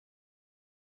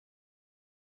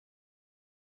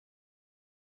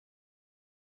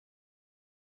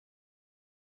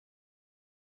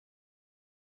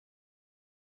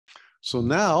So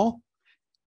now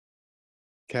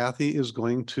Kathy is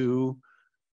going to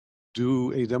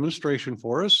do a demonstration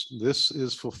for us. This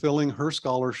is fulfilling her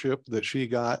scholarship that she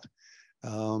got.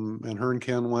 And her and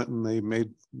Ken went and they made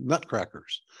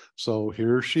Nutcrackers. So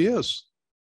here she is.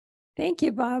 Thank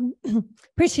you, Bob.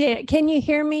 Appreciate it. Can you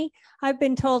hear me? I've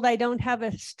been told I don't have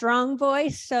a strong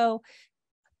voice, so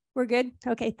we're good.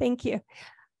 Okay, thank you.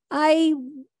 I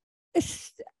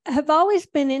have always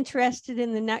been interested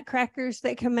in the Nutcrackers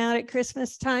that come out at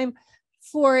Christmas time.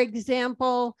 For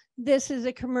example, this is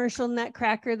a commercial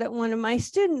Nutcracker that one of my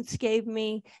students gave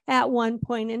me at one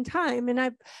point in time. And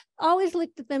I've always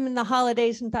looked at them in the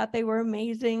holidays and thought they were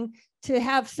amazing to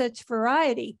have such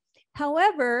variety.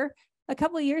 However, a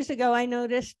couple of years ago, I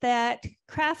noticed that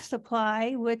Craft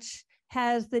Supply, which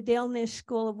has the Dale Nish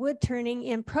School of Wood Turning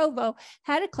in Provo,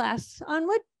 had a class on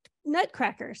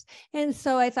Nutcrackers. And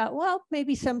so I thought, well,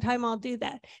 maybe sometime I'll do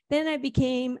that. Then I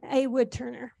became a wood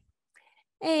turner.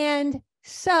 And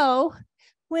so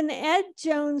when the Ed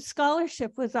Jones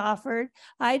Scholarship was offered,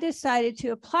 I decided to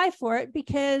apply for it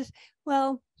because,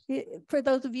 well, for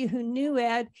those of you who knew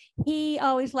Ed, he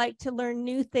always liked to learn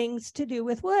new things to do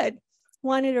with wood,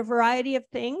 wanted a variety of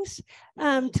things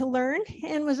to learn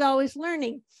and was always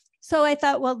learning. So I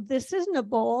thought, well, this isn't a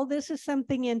bowl. This is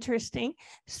something interesting.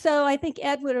 So I think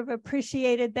Ed would have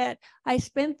appreciated that I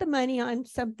spent the money on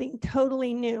something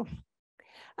totally new.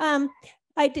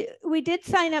 We did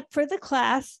sign up for the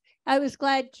class. I was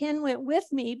glad Ken went with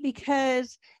me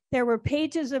because there were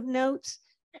pages of notes.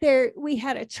 We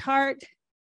had a chart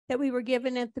that we were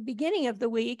given at the beginning of the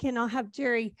week, and I'll have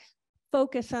Jerry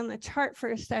focus on the chart for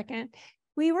a second.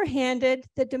 We were handed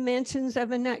the dimensions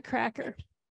of a Nutcracker.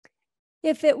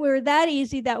 If it were that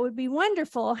easy, that would be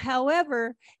wonderful.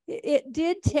 However, it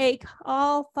did take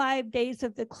all 5 days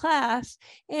of the class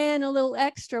and a little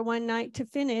extra one night to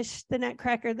finish the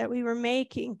Nutcracker that we were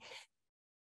making.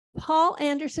 Paul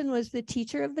Anderson was the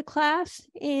teacher of the class,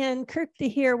 and Kirk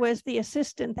DeHeer was the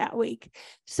assistant that week.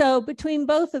 So between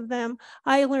both of them,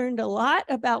 I learned a lot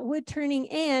about wood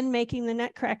turning and making the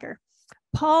Nutcracker.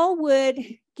 Paul would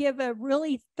give a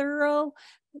really thorough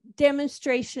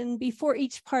demonstration before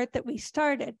each part that we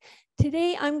started.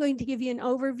 Today, I'm going to give you an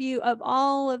overview of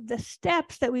all of the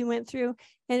steps that we went through,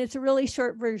 and it's a really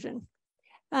short version.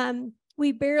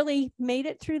 We barely made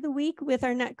it through the week with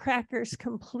our Nutcrackers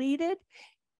completed,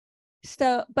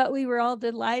 but we were all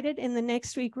delighted, and the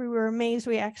next week we were amazed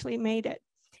we actually made it.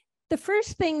 The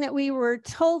first thing that we were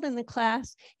told in the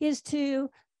class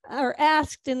or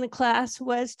asked in the class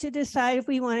was to decide if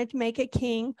we wanted to make a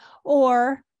king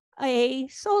or a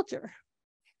soldier.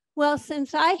 Well,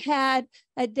 since I had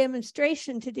a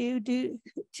demonstration to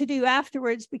do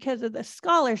afterwards because of the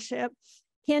scholarship,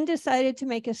 Ken decided to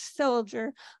make a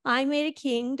soldier. I made a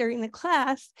king during the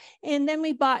class, and then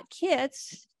we bought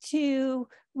kits to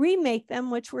remake them,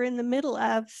 which we're in the middle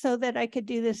of, so that I could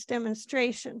do this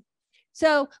demonstration.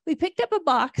 So we picked up a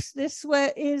box. This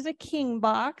is a king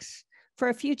box for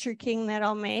a future king that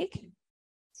I'll make.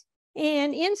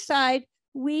 And inside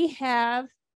we have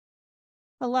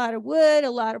a lot of wood,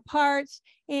 a lot of parts,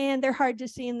 and they're hard to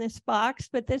see in this box,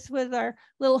 but this was our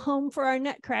little home for our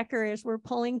Nutcracker as we're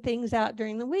pulling things out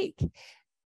during the week.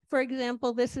 For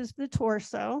example, this is the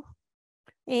torso,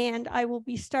 and I will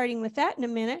be starting with that in a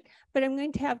minute, but I'm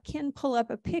going to have Ken pull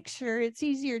up a picture. It's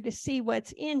easier to see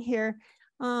what's in here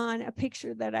on a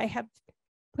picture that I have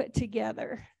put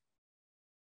together.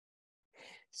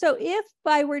 So if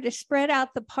I were to spread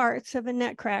out the parts of a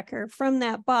Nutcracker from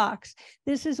that box,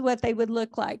 this is what they would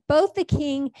look like. Both the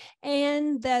king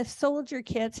and the soldier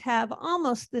kits have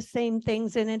almost the same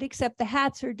things in it, except the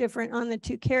hats are different on the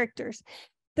two characters.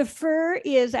 The fur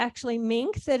is actually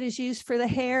mink that is used for the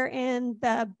hair and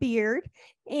the beard.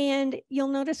 And you'll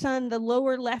notice on the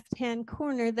lower left-hand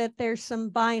corner that there's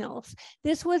some vinyls.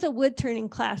 This was a wood turning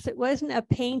class. It wasn't a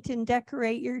paint and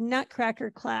decorate your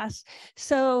Nutcracker class.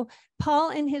 So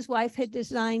Paul and his wife had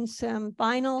designed some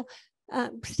vinyl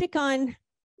stick-on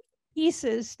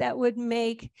pieces that would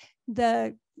make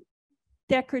the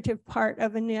decorative part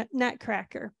of a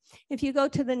Nutcracker. If you go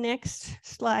to the next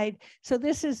slide, so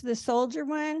this is the soldier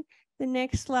one. The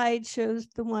next slide shows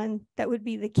the one that would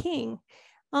be the king.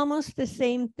 Almost the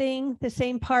same thing, the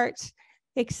same parts,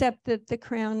 except that the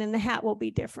crown and the hat will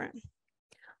be different.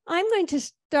 I'm going to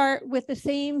start with the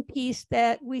same piece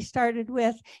that we started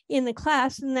with in the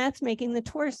class, and that's making the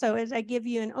torso as I give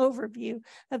you an overview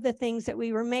of the things that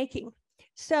we were making.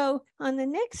 So on the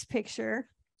next picture,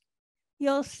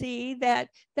 you'll see that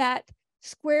that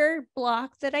square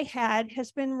block that I had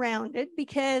has been rounded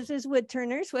because as wood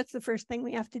turners, what's the first thing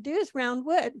we have to do is round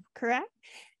wood, correct?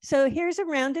 So here's a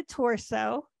rounded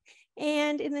torso.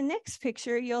 And in the next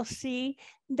picture, you'll see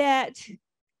that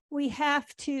we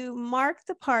have to mark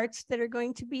the parts that are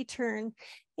going to be turned.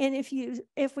 And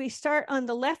if we start on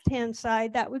the left-hand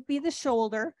side, that would be the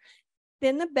shoulder,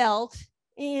 then the belt,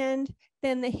 and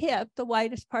then the hip, the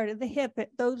widest part of the hip.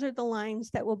 Those are the lines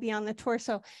that will be on the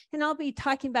torso. And I'll be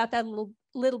talking about that a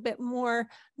little bit more.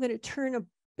 I'm going to turn a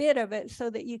bit of it so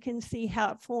that you can see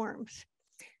how it forms.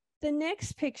 The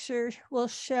next picture will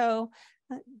show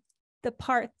the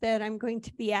part that I'm going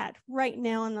to be at right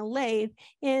now on the lathe,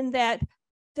 and that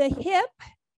the hip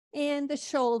and the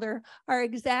shoulder are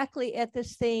exactly at the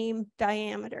same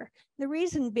diameter. The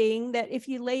reason being that if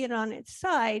you lay it on its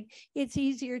side, it's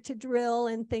easier to drill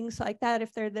and things like that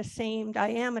if they're the same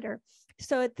diameter.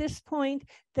 So at this point,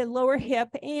 the lower hip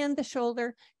and the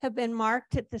shoulder have been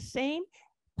marked at the same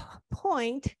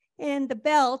point, and the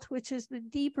belt, which is the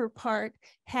deeper part,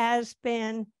 has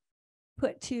been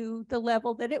put to the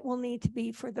level that it will need to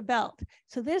be for the belt.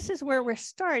 So this is where we're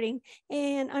starting,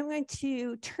 and I'm going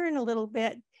to turn a little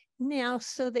bit now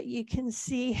so that you can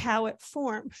see how it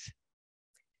forms.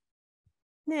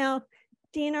 Now,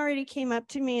 Dean already came up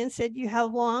to me and said, you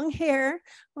have long hair.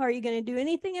 Are you going to do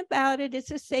anything about it? It's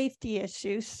a safety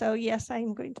issue. So yes,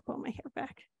 I'm going to pull my hair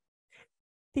back.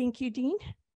 Thank you, Dean.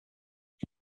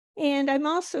 And I'm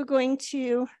also going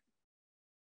to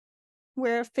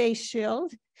wear a face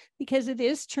shield because it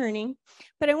is turning.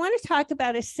 But I want to talk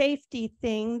about a safety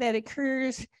thing that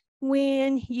occurs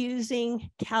when using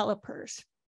calipers.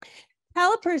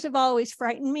 Calipers have always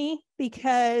frightened me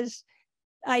because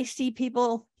I see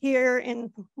people here and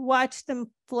watch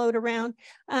them float around,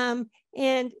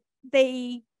 and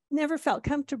they never felt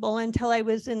comfortable until I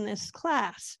was in this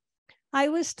class. I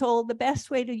was told the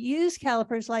best way to use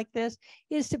calipers like this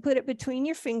is to put it between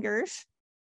your fingers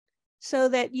so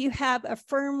that you have a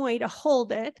firm way to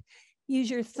hold it. Use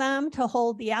your thumb to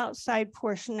hold the outside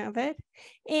portion of it,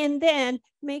 and then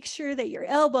make sure that your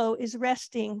elbow is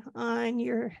resting on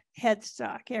your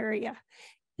headstock area.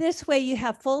 This way you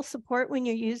have full support when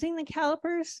you're using the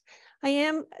calipers.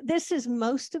 This is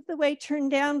most of the way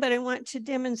turned down, but I want to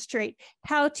demonstrate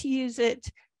how to use it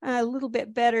a little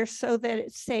bit better so that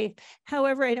it's safe.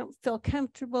 However, I don't feel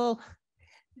comfortable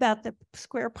about the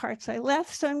square parts I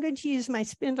left, so I'm going to use my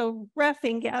spindle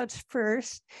roughing gouge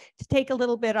first to take a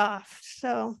little bit off.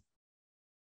 So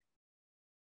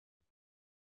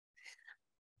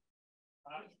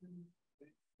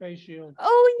face shield.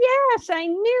 oh yes, I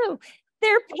knew.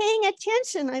 They're paying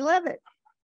attention. I love it.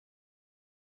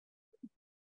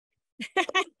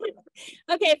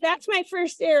 Okay, if that's my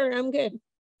first error, I'm good.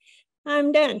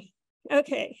 I'm done.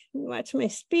 Okay, watch my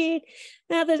speed.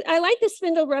 Now, I like the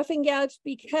spindle roughing gouge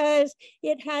because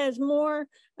it has more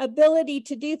ability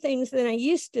to do things than I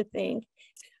used to think.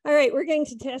 All right, we're going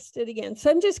to test it again.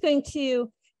 So I'm just going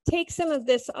to take some of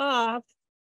this off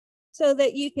so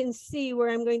that you can see where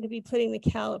I'm going to be putting the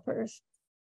calipers.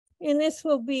 And this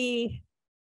will be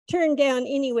turned down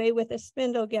anyway with a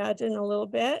spindle gouge in a little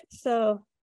bit. So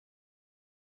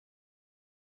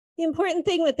the important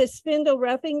thing with the spindle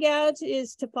roughing gouge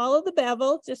is to follow the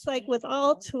bevel, just like with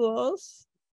all tools.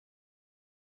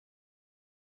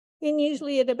 And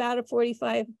usually at about a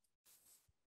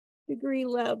 45-degree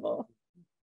level.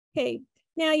 Okay,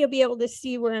 now you'll be able to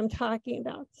see where I'm talking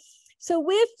about. So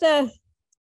with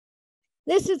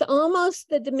this is almost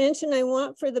the dimension I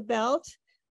want for the belt.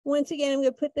 Once again, I'm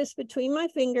going to put this between my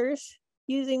fingers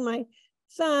using my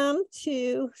thumb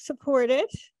to support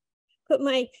it. Put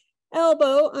my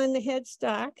elbow on the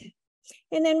headstock.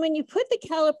 And then when you put the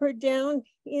caliper down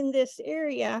in this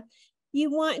area,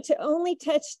 you want to only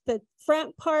touch the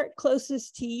front part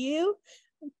closest to you,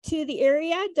 to the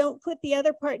area. Don't put the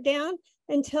other part down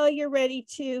until you're ready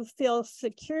to feel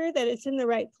secure that it's in the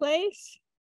right place.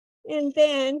 And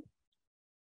then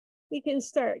you can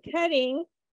start cutting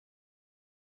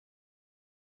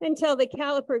until the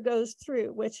caliper goes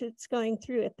through, which it's going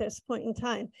through at this point in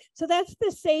time. So that's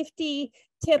the safety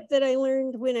tip that I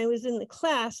learned when I was in the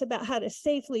class about how to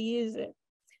safely use it.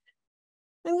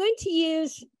 I'm going to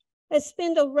use a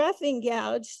spindle roughing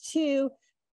gouge to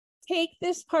take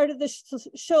this part of the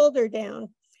shoulder down.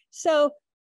 So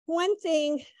one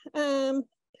thing,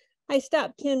 I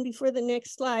stopped Ken before the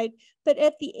next slide, but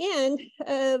at the end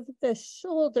of the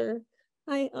shoulder,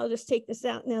 I'll just take this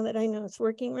out now that I know it's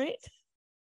working right.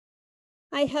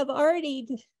 I have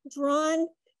already drawn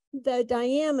the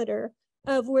diameter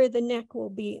of where the neck will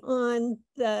be on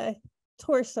the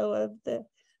torso of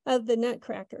the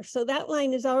Nutcracker. So that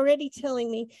line is already telling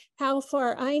me how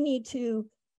far I need to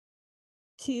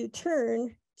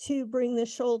turn to bring the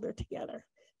shoulder together.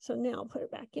 So now I'll put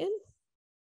it back in.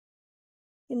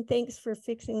 And thanks for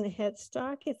fixing the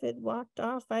headstock. If it walked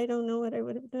off, I don't know what I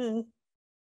would have done.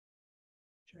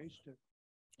 Chased it.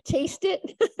 Chased it?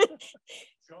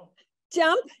 Jump.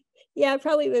 Jump? Yeah, I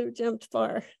probably would have jumped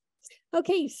far.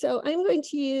 Okay, so I'm going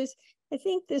to use, I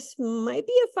think this might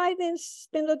be a 5-inch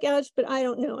spindle gouge, but I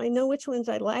don't know. I know which ones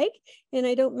I like, and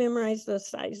I don't memorize those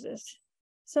sizes.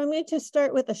 So I'm going to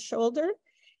start with a shoulder.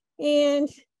 And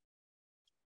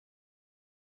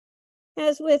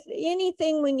as with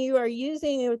anything, when you are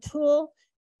using a tool,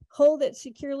 hold it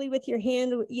securely with your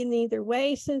hand in either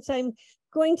way. Since I'm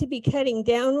going to be cutting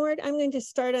downward, I'm going to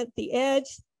start at the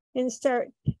edge and start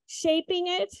shaping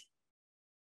it.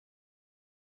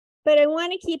 But I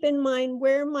want to keep in mind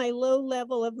where my low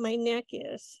level of my neck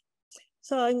is.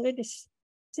 So I'm going to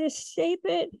just shape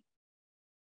it.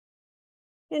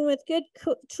 And with good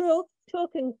tool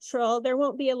control, there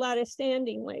won't be a lot of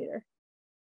sanding later.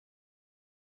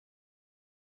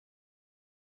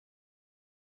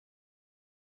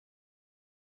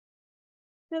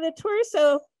 Now the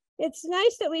torso, it's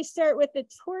nice that we start with the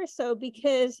torso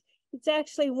because it's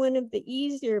actually one of the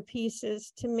easier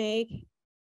pieces to make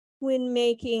when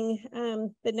making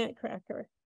the Nutcracker.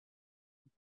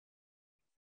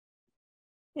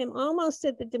 I'm almost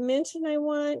at the dimension I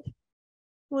want.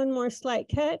 One more slight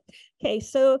cut. Okay,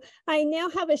 so I now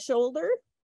have a shoulder,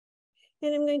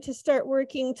 and I'm going to start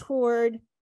working toward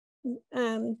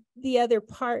the other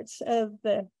parts of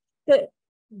the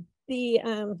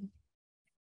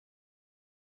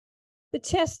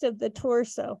chest of the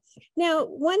torso. Now,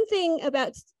 one thing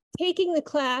about taking the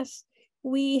class,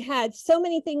 we had so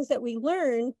many things that we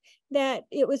learned that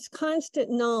it was constant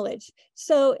knowledge.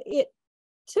 So it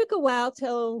took a while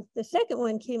till the second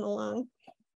one came along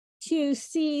to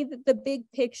see the big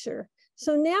picture.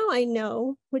 So now I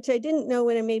know, which I didn't know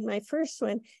when I made my first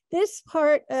one, this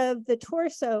part of the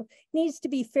torso needs to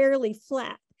be fairly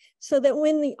flat so that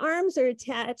when the arms are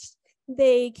attached,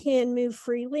 they can move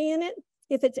freely in it.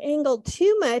 If it's angled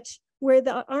too much where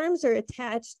the arms are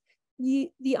attached,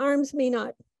 the arms may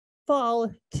not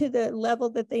fall to the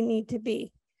level that they need to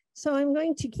be. So I'm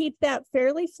going to keep that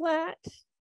fairly flat.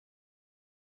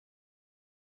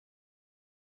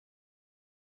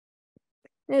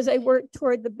 As I work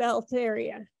toward the belt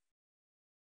area.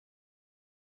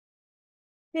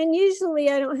 And usually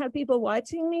I don't have people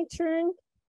watching me turn.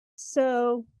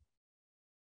 So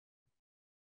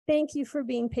thank you for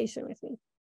being patient with me.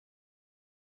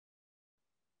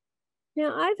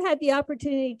 Now I've had the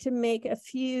opportunity to make a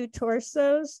few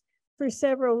torsos for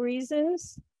several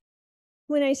reasons.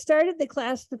 When I started the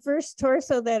class, the first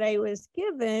torso that I was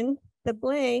given, the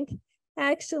blank,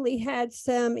 actually had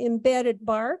some embedded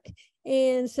bark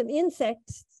and some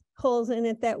insect holes in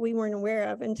it that we weren't aware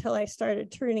of until I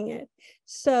started turning it.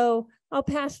 So I'll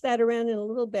pass that around in a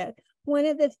little bit. One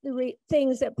of the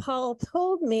things that Paul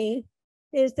told me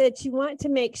is that you want to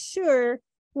make sure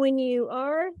when you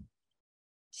are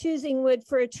choosing wood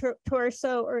for a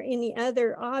torso or any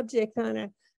other object on a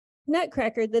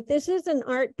Nutcracker that this is an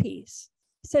art piece.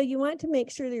 So you want to make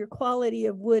sure that your quality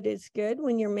of wood is good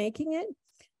when you're making it.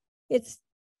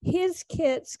 His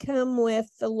kits come with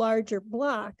the larger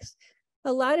blocks.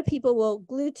 A lot of people will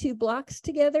glue 2 blocks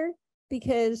together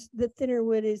because the thinner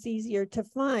wood is easier to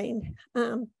find.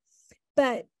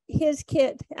 But his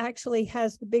kit actually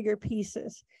has the bigger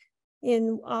pieces.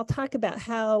 And I'll talk about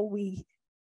how we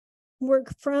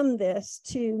work from this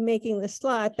to making the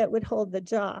slot that would hold the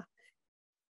jaw.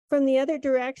 From the other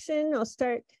direction, I'll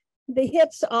start, the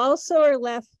hips also are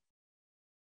left.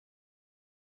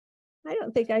 I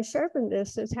don't think I sharpened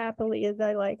this as happily as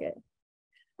I like it.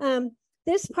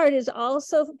 This part is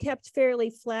also kept fairly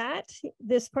flat,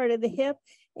 this part of the hip,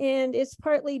 and it's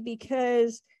partly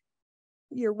because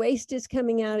your waist is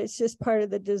coming out. It's just part of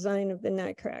the design of the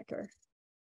Nutcracker.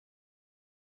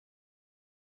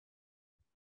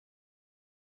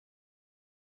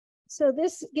 So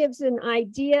this gives an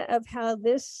idea of how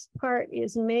this part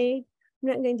is made. I'm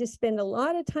not going to spend a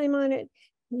lot of time on it.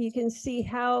 You can see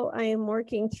how I am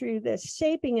working through the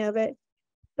shaping of it,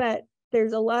 but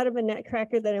there's a lot of a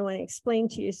Nutcracker that I want to explain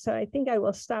to you. So I think I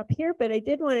will stop here, but I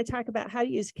did want to talk about how to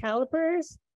use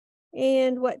calipers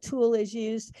and what tool is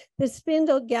used. The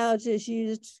spindle gouge is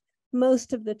used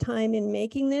most of the time in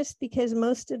making this because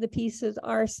most of the pieces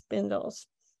are spindles.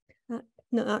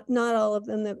 Not all of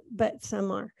them, but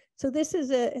some are. So this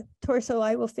is a torso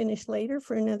I will finish later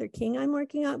for another king I'm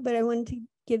working on, but I wanted to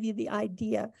give you the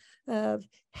idea of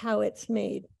how it's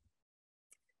made.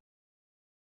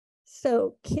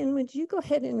 So Ken, would you go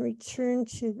ahead and return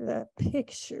to the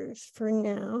pictures for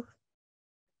now?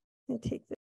 And take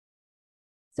this.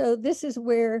 So this is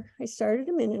where I started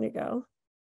a minute ago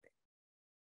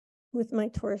with my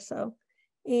torso.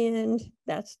 And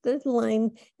that's the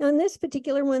line. Now, on this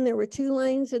particular one, there were 2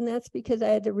 lines, and that's because I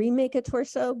had to remake a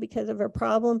torso because of a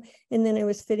problem, and then I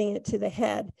was fitting it to the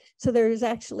head. So there's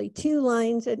actually 2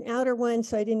 lines, an outer one,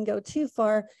 so I didn't go too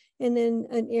far, and then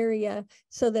an area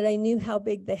so that I knew how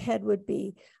big the head would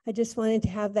be. I just wanted to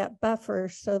have that buffer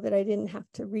so that I didn't have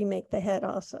to remake the head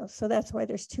also. So that's why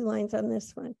there's 2 lines on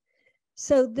this one.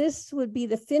 So this would be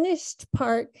the finished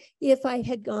part if I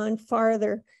had gone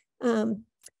farther,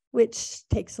 which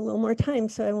takes a little more time.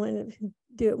 So I want to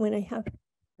do it when I have,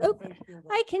 oh,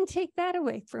 I can take that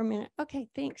away for a minute. Okay,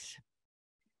 thanks.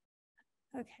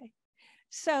 Okay,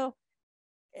 so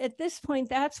at this point,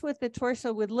 that's what the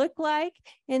torso would look like.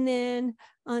 And then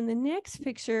on the next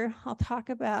picture, I'll talk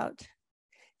about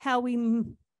how we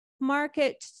mark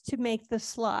it to make the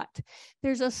slot.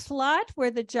 There's a slot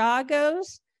where the jaw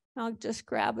goes. I'll just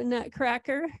grab a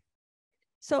Nutcracker.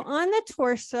 So on the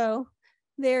torso,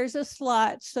 there's a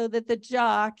slot so that the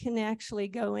jaw can actually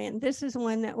go in. This is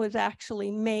one that was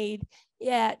actually made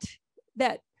at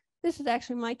that. This is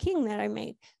actually my king that I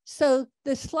made. So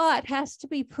the slot has to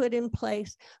be put in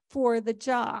place for the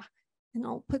jaw. And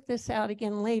I'll put this out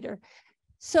again later.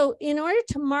 So in order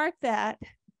to mark that,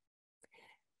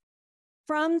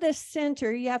 from the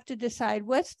center, you have to decide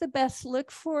what's the best look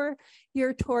for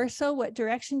your torso. What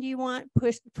direction do you want?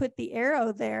 Put the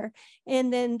arrow there.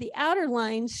 And then the outer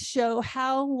lines show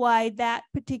how wide that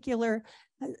particular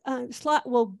slot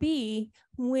will be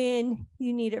when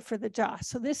you need it for the jaw.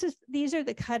 So these are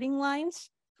the cutting lines.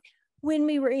 When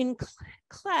we were in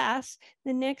class,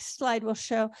 the next slide will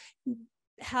show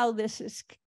how this is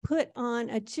put on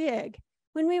a jig.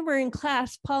 When we were in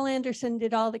class, Paul Anderson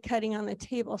did all the cutting on the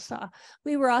table saw.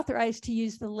 We were authorized to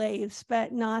use the lathes,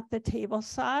 but not the table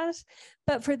saws.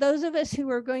 But for those of us who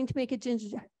were going to make a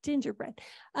gingerbread,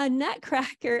 a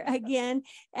Nutcracker, again,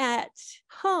 at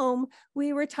home,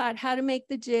 we were taught how to make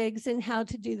the jigs and how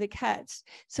to do the cuts.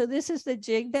 So this is the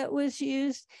jig that was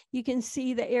used. You can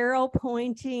see the arrow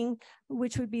pointing,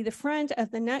 which would be the front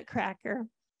of the Nutcracker,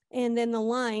 and then the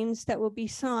lines that will be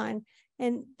sawn.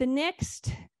 And the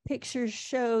next picture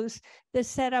shows the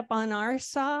setup on our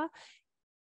saw.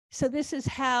 So this is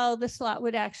how the slot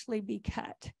would actually be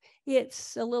cut.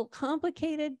 It's a little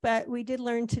complicated, but we did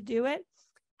learn to do it.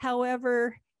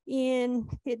 However,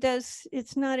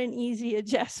 it's not an easy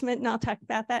adjustment, and I'll talk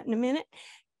about that in a minute.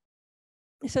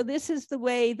 So this is the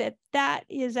way that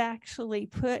is actually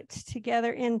put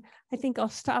together. And I think I'll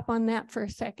stop on that for a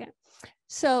second.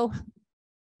 So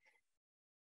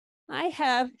I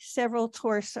have several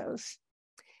torsos.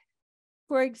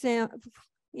 For example,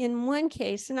 in one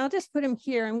case, and I'll just put them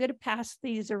here, I'm going to pass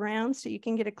these around so you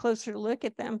can get a closer look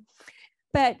at them.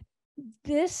 But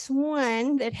this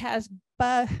one that has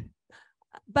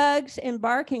bugs and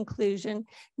bark inclusion,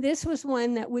 this was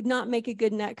one that would not make a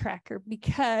good Nutcracker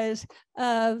because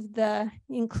of the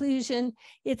inclusion.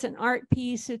 It's an art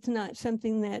piece. It's not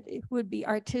something that would be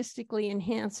artistically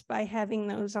enhanced by having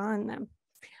those on them.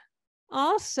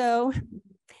 Also,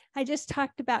 I just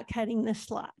talked about cutting the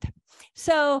slot.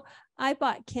 So I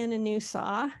bought Ken a new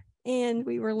saw, and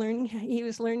he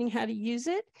was learning how to use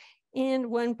it. And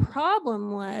one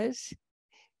problem was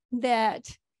that,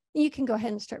 you can go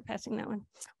ahead and start passing that one.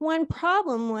 One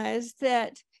problem was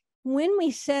that when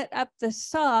we set up the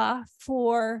saw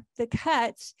for the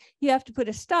cuts, you have to put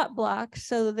a stop block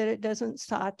so that it doesn't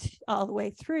saw all the way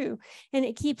through, and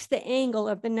it keeps the angle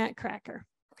of the Nutcracker.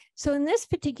 So in this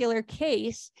particular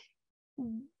case,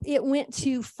 it went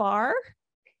too far.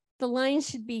 The line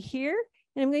should be here.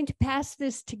 And I'm going to pass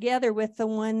this together with the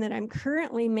one that I'm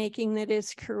currently making that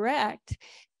is correct,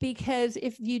 because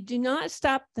if you do not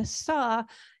stop the saw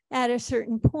at a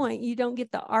certain point, you don't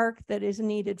get the arc that is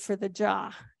needed for the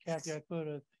jaw. Kathy, I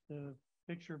put the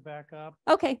picture back up.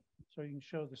 Okay. So you can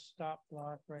show the stop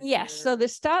block right Yes, there. so the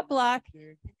stop block.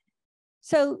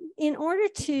 So in order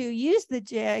to use the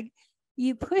jig,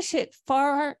 you push it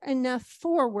far enough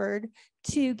forward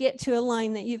to get to a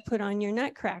line that you've put on your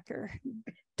Nutcracker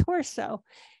torso,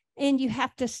 and you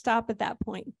have to stop at that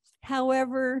point.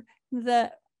 However,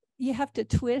 you have to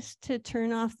twist to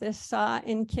turn off this saw,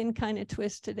 and Ken kind of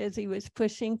twisted as he was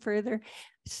pushing further.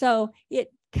 So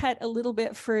it cut a little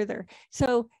bit further.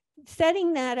 So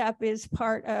setting that up is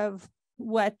part of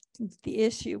what the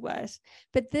issue was.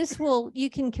 But you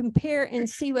can compare and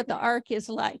see what the arc is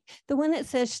like. The one that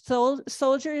says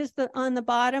soldier is on the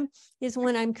bottom is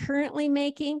one I'm currently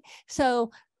making.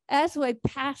 So as I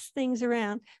pass things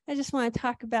around, I just want to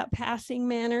talk about passing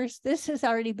manners. This has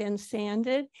already been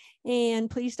sanded, and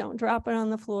please don't drop it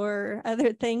on the floor or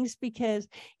other things, because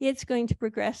it's going to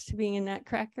progress to being a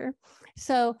Nutcracker.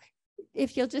 So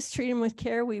if you'll just treat them with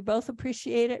care, we both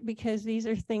appreciate it, because these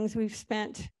are things we've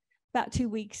spent about 2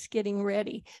 weeks getting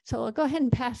ready. So I'll go ahead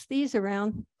and pass these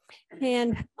around.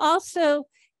 And also,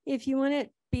 if you want to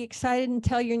be excited and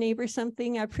tell your neighbor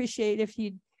something, I appreciate if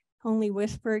you only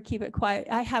whisper, keep it quiet.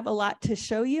 I have a lot to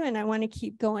show you and I want to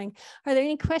keep going. Are there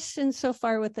any questions so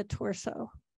far with the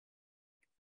torso?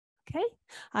 Okay,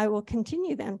 I will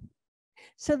continue then.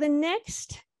 So the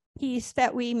next piece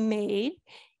that we made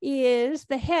is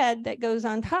the head that goes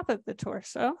on top of the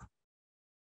torso.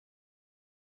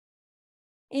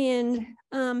 And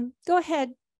go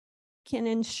ahead, Ken,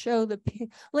 and show the,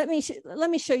 let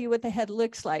me show you what the head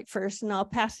looks like first, and I'll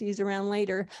pass these around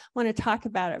later. I want to talk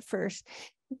about it first.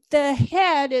 The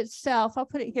head itself, I'll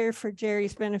put it here for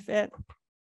Jerry's benefit.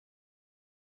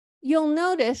 You'll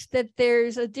notice that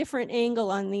there's a different angle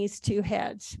on these two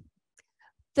heads.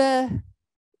 The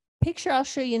picture I'll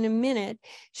show you in a minute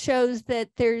shows that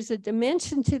there's a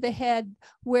dimension to the head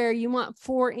where you want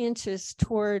 4 inches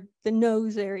toward the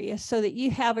nose area so that you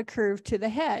have a curve to the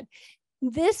head.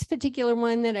 This particular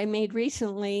one that I made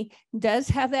recently does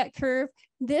have that curve.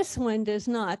 This one does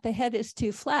not. The head is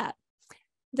too flat.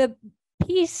 The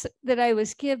piece that I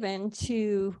was given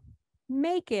to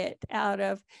make it out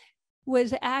of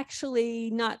was actually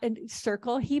not a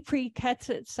circle. He pre-cuts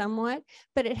it somewhat,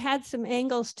 but it had some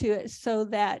angles to it so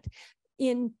that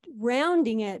in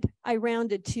rounding it, I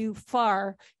rounded too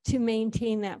far to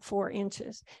maintain that 4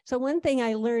 inches. So one thing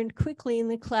I learned quickly in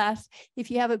the class, if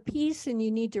you have a piece and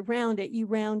you need to round it, you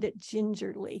round it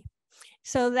gingerly.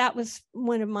 So that was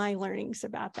one of my learnings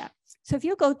about that. So if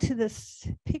you'll go to this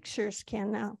pictures,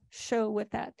 Ken, now show what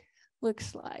that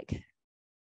looks like.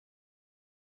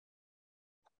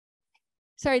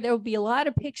 Sorry, there will be a lot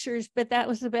of pictures, but that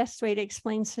was the best way to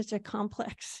explain such a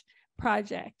complex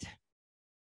project.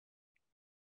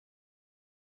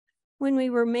 When we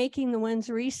were making the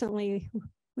ones recently,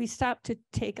 we stopped to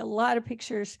take a lot of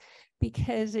pictures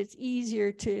because it's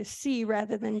easier to see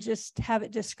rather than just have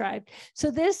it described.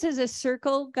 So this is a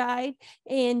circle guide,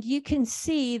 and you can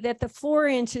see that the 4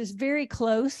 inch is very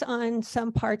close on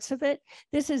some parts of it.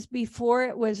 This is before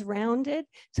it was rounded,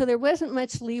 so there wasn't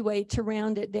much leeway to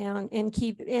round it down and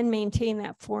keep and maintain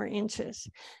that 4 inches.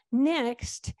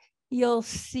 Next, you'll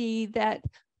see that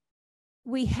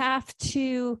we have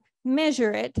to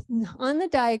measure it. On the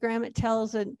diagram, it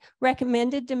tells a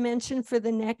recommended dimension for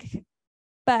the neck,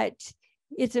 but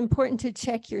it's important to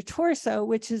check your torso,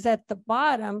 which is at the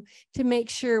bottom, to make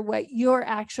sure what your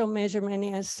actual measurement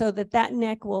is so that that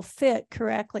neck will fit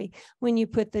correctly when you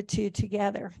put the two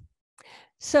together.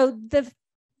 So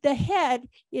the head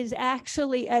is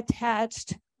actually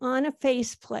attached on a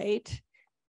faceplate.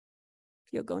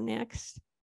 You'll go next.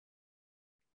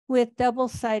 With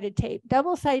double-sided tape.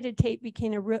 Double-sided tape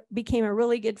became a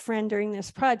really good friend during this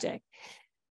project.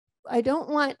 I don't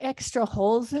want extra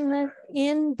holes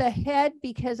in the head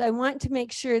because I want to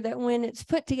make sure that when it's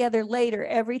put together later,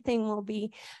 everything will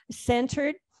be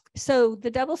centered. So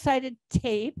the double-sided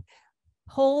tape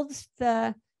holds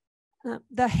the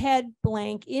head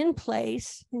blank in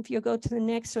place. If you'll go to the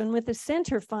next one with a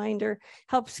center finder,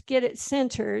 helps get it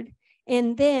centered,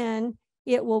 and then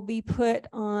it will be put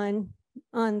on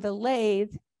the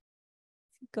lathe.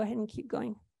 Go ahead and keep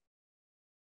going.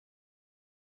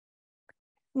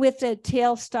 With the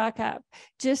tailstock up,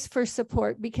 just for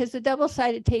support, because the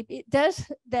double-sided tape, it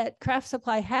does, that Craft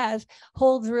Supply has,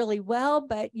 holds really well,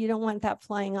 but you don't want that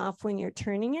flying off when you're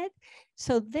turning it.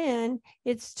 So then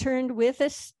it's turned with a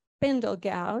spindle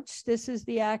gouge. This is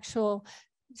the actual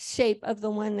shape of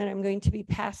the one that I'm going to be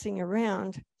passing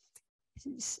around.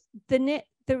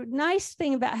 The nice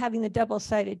thing about having the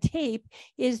double-sided tape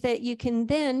is that you can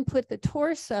then put the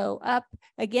torso up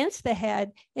against the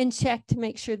head and check to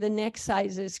make sure the neck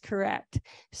size is correct.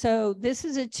 So this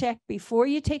is a check before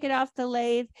you take it off the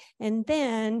lathe, and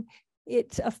then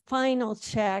it's a final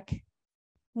check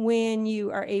when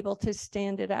you are able to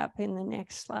stand it up in the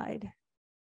next slide.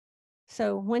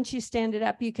 So once you stand it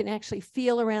up, you can actually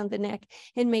feel around the neck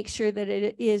and make sure that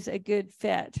it is a good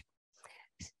fit.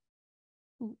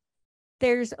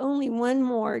 There's only one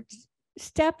more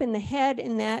step in the head,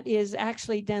 and that is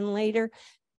actually done later.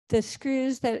 The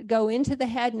screws that go into the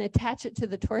head and attach it to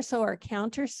the torso are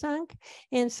countersunk.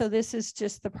 And so this is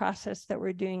just the process that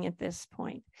we're doing at this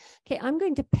point. Okay, I'm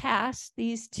going to pass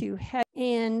these two heads,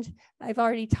 and I've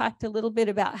already talked a little bit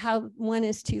about how one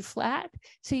is too flat.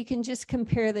 So you can just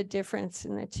compare the difference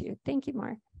in the two. Thank you,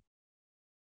 Mark.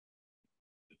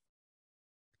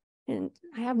 And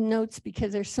I have notes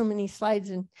because there's so many slides,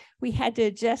 and we had to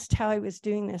adjust how I was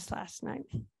doing this last night.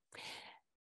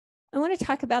 I want to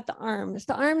talk about the arms.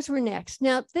 The arms were next.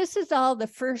 Now, this is all the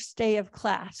first day of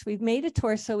class. We've made a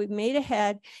torso, we've made a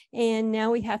head, and now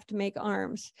we have to make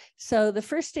arms. So the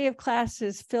first day of class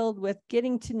is filled with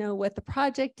getting to know what the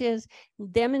project is,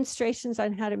 demonstrations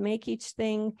on how to make each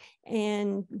thing,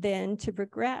 and then to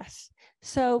progress.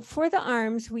 So for the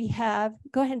arms, we have,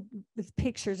 go ahead with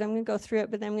pictures. I'm going to go through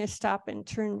it, but then I'm going to stop and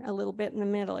turn a little bit in the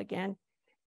middle again.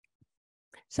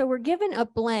 So we're given a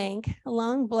blank, a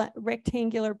long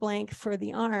rectangular blank for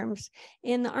the arms.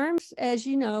 And the arms, as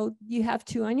you know, you have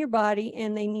two on your body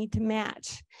and they need to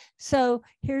match. So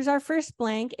here's our first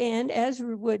blank. And as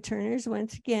woodturners,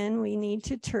 once again, we need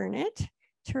to turn it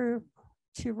to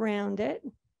round it.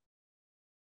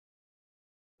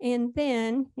 And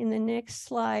then in the next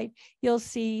slide, you'll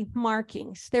see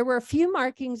markings. There were a few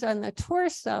markings on the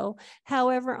torso.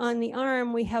 However, on the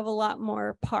arm, we have a lot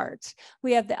more parts.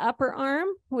 We have the upper arm,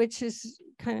 which is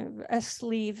kind of a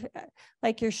sleeve,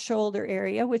 like your shoulder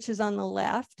area, which is on the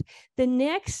left. The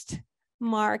next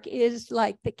mark is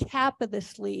like the cap of the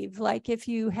sleeve, like if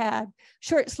you had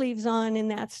short sleeves on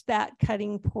and that's that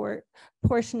cutting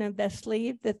portion of the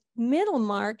sleeve. The middle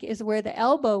mark is where the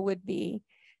elbow would be.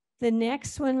 The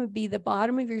next one would be the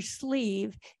bottom of your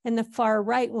sleeve, and the far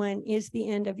right one is the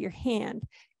end of your hand.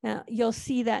 Now, you'll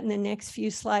see that in the next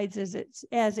few slides as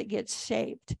it gets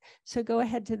shaped. So go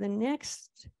ahead to the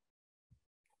next.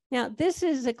 Now, this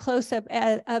is a close-up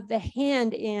of the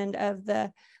hand end of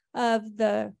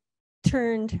the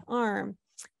turned arm.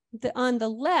 On the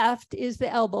left is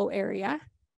the elbow area.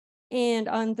 And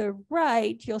on the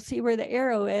right, you'll see where the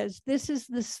arrow is. This is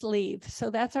the sleeve. So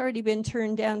that's already been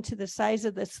turned down to the size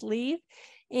of the sleeve.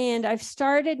 And I've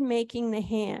started making the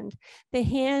hand. The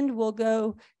hand will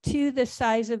go to the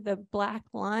size of the black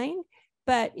line,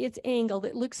 but it's angled.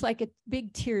 It looks like a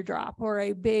big teardrop or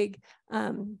a big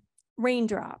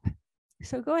raindrop.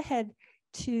 So go ahead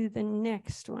to the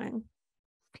next one.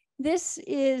 This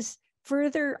is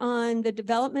further on the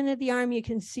development of the arm. You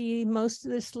can see most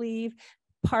of the sleeve.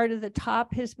 Part of the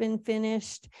top has been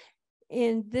finished.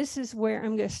 And this is where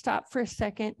I'm going to stop for a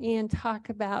second and talk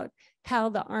about how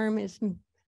the arm is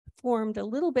formed a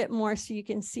little bit more so you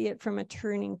can see it from a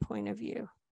turning point of view.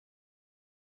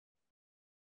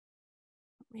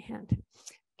 My hand.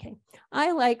 Okay.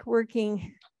 I like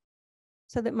working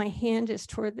so that my hand is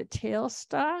toward the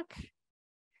tailstock.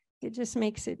 It just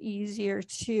makes it easier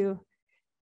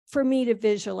for me to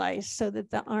visualize so that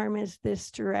the arm is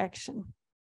this direction.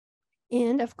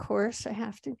 And of course, I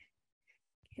have to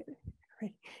get it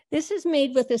ready. This is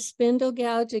made with a spindle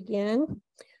gouge again.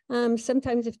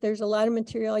 Sometimes if there's a lot of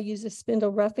material, I use a spindle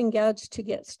roughing gouge to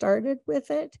get started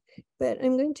with it. But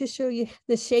I'm going to show you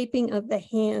the shaping of the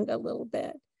hand a little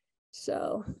bit.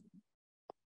 So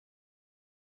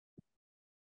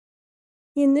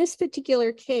in this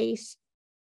particular case,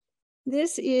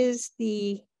 this is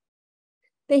the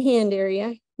hand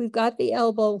area. We've got the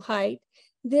elbow height.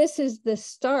 This is the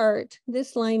start.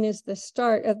 This line is the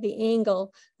start of the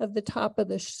angle of the top of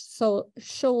the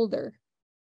shoulder.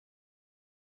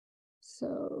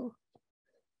 So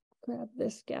grab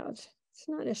this gouge. It's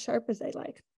not as sharp as I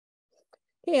like.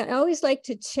 Okay, I always like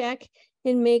to check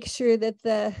and make sure that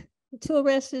the tool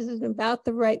rest is in about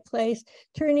the right place.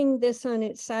 Turning this on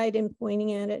its side and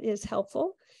pointing at it is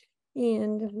helpful.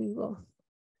 And we will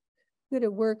going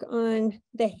to work on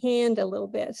the hand a little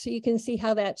bit so you can see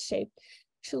how that's shaped.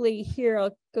 Actually, here,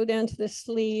 I'll go down to the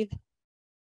sleeve.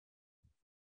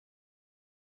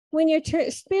 When you're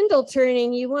spindle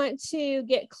turning, you want to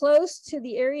get close to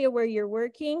the area where you're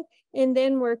working and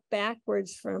then work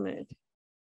backwards from it.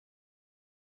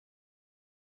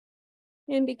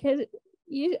 And because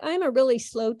I'm a really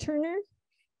slow turner,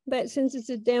 but since it's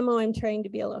a demo, I'm trying to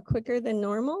be a little quicker than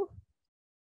normal.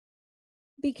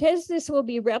 Because this will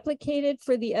be replicated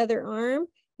for the other arm,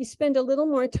 you spend a little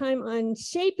more time on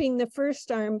shaping the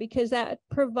first arm because that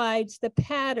provides the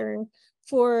pattern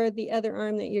for the other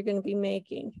arm that you're going to be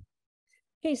making.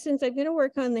 Okay, since I'm going to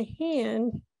work on the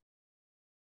hand,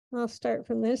 I'll start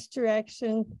from this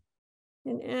direction.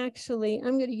 And actually,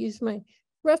 I'm going to use my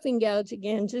roughing gouge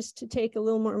again just to take a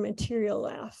little more material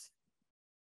off.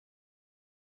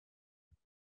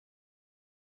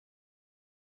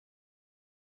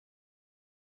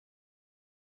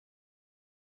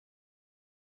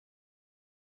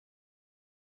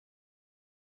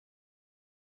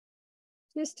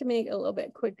 Just to make it a little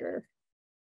bit quicker.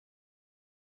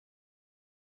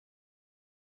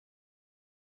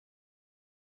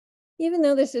 Even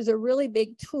though this is a really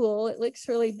big tool, it looks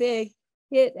really big,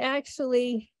 it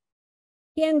actually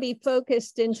can be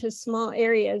focused into small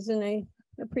areas, and I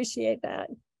appreciate that.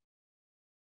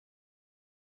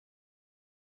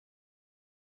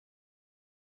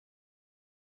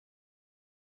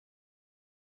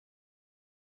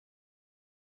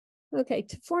 Okay,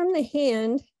 to form the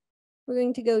hand, we're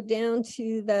going to go down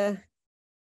to the,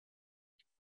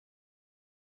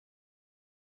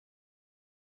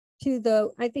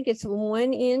 I think it's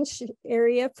 1 inch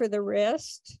area for the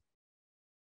wrist.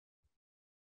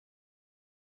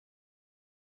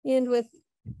 And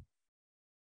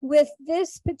with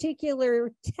this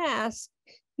particular task,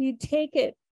 you take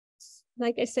it,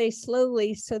 like I say,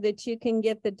 slowly so that you can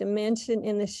get the dimension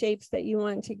and the shapes that you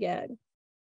want to get.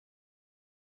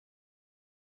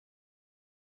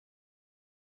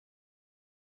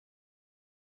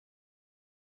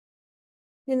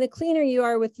 And the cleaner you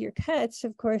are with your cuts,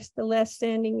 of course, the less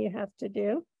sanding you have to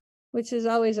do, which is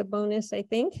always a bonus, I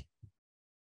think.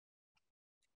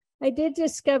 I did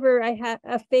discover I had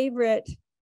a favorite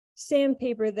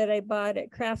sandpaper that I bought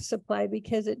at Craft Supply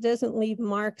because it doesn't leave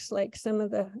marks like some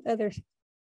of the other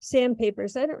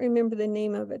sandpapers. I don't remember the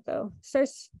name of it though.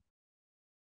 It's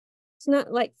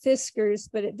not like Fiskars,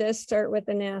 but it does start with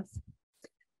an F.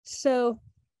 So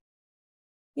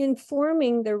in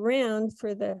forming the round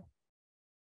for the,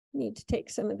 need to take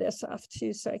some of this off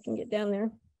too so I can get down there.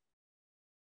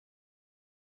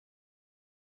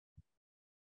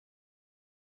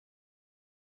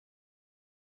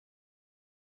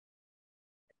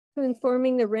 So in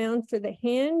forming the round for the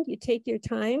hand, you take your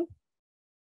time,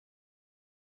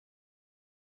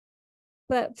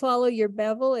 but follow your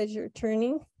bevel as you're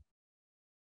turning.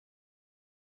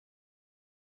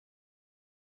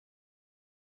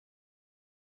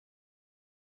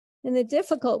 And the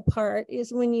difficult part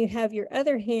is when you have your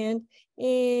other hand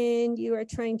and you are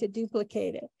trying to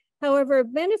duplicate it. However, a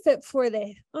benefit for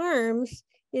the arms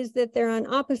is that they're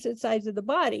on opposite sides of the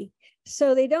body.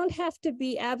 So they don't have to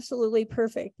be absolutely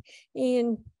perfect.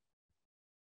 And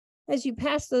as you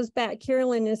pass those back,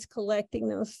 Carolyn is collecting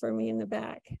those for me in the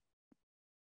back.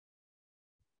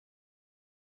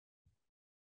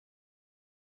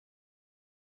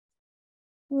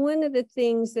 One of the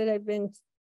things that I've been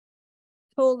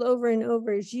told over and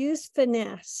over is use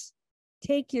finesse.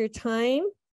 Take your time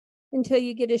until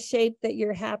you get a shape that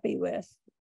you're happy with.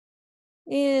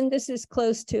 And this is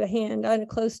close to a hand on a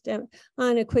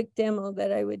quick demo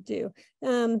that I would do.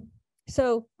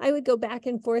 So I would go back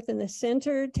and forth in the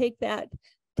center, take that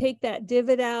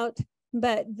divot out,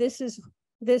 but this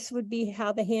would be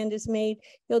how the hand is made.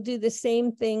 You'll do the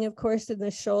same thing, of course, in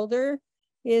the shoulder,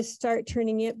 is start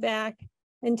turning it back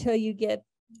until you get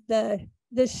the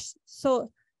shoulder,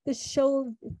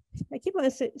 I keep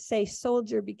wanting to say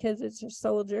soldier because it's a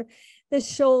soldier, the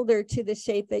shoulder to the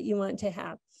shape that you want to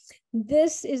have.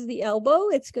 This is the elbow.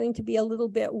 It's going to be a little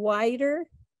bit wider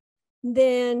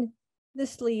than the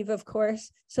sleeve, of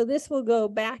course. So this will go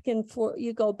back and forth.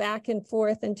 You go back and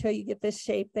forth until you get the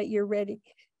shape that you're ready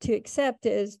to accept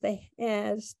as the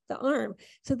arm.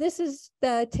 So this is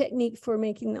the technique for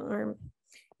making the arm.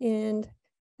 And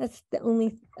that's the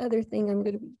only other thing I'm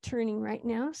going to be turning right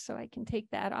now, so I can take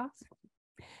that off.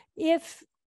 If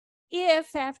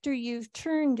after you've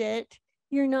turned it,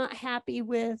 you're not happy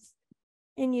with,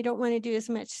 and you don't want to do as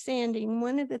much sanding,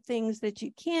 one of the things that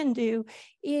you can do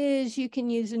is you can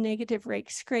use a negative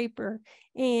rake scraper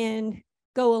and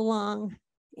go along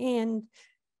and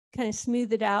kind of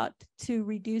smooth it out to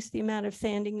reduce the amount of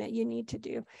sanding that you need to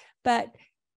do. But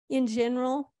in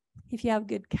general, if you have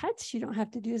good cuts, you don't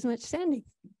have to do as much sanding.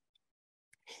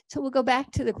 So we'll go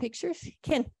back to the pictures.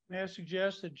 Ken. May I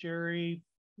suggest that Jerry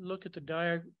look at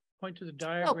the point to the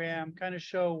diagram, kind of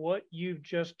show what you've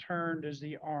just turned as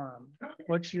the arm.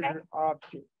 What's your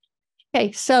object?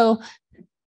 Okay, so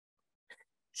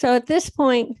at this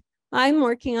point, I'm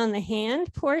working on the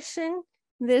hand portion.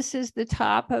 This is the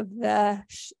top of the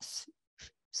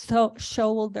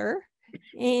shoulder.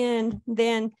 And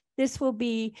then this will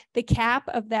be the cap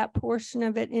of that portion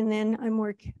of it. And then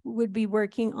would be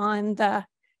working on the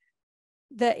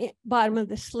bottom of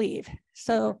the sleeve.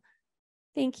 So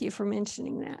thank you for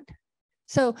mentioning that.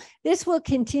 So this will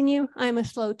continue. I'm a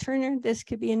slow turner. This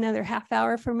could be another half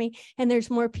hour for me. And there's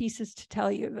more pieces to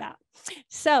tell you about.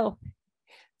 So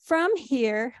from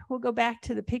here, we'll go back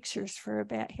to the pictures for a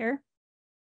bit here.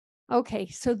 Okay,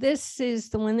 so this is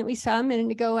the one that we saw a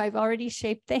minute ago. I've already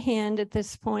shaped the hand at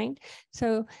this point.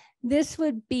 So this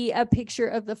would be a picture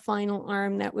of the final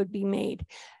arm that would be made.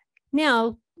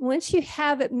 Now, once you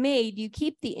have it made, you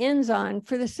keep the ends on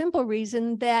for the simple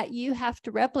reason that you have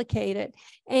to replicate it.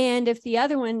 And if the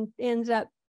other one ends up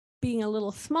being a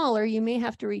little smaller, you may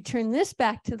have to return this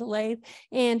back to the lathe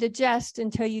and adjust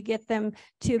until you get them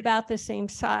to about the same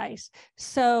size.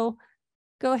 So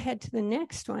go ahead to the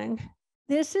next one.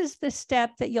 This is the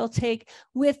step that you'll take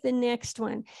with the next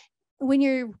one. When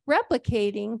you're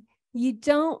replicating, you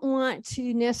don't want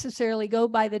to necessarily go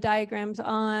by the diagrams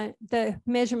on the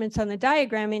measurements on the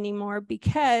diagram anymore,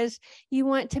 because you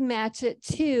want to match it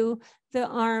to the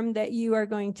arm that you are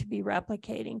going to be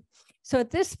replicating. So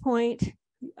at this point,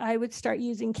 I would start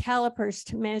using calipers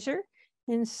to measure.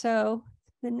 And so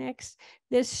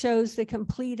this shows the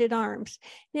completed arms.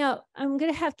 Now, I'm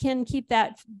going to have Ken keep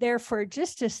that there for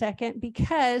just a second,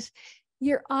 because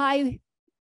your eye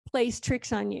plays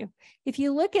tricks on you. If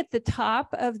you look at the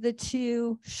top of the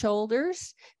two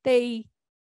shoulders, you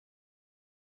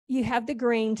have the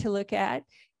grain to look at.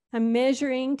 I'm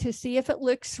measuring to see if it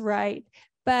looks right.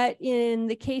 But in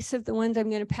the case of the ones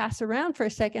I'm going to pass around for a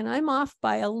second, I'm off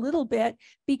by a little bit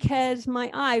because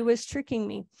my eye was tricking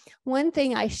me. One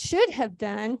thing I should have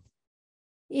done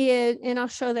is, and I'll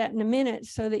show that in a minute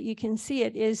so that you can see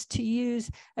it, is to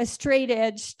use a straight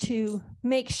edge to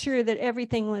make sure that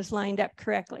everything was lined up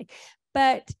correctly.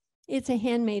 But it's a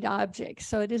handmade object,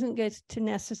 so it isn't good to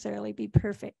necessarily be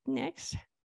perfect. Next.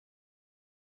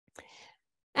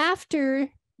 After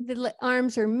the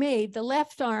arms are made, the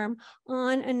left arm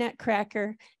on a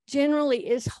Nutcracker generally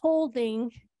is holding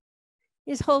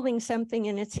something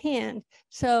in its hand.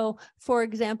 So, for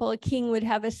example, a king would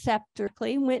have a scepter.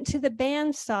 Went to the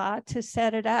bandsaw to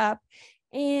set it up,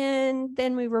 and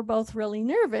then we were both really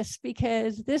nervous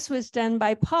because this was done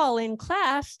by Paul in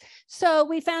class. So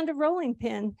we found a rolling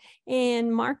pin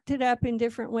and marked it up in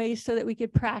different ways so that we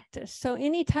could practice. So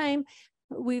anytime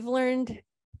we've learned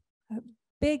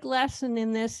big lesson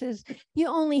in this is you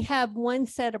only have one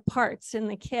set of parts in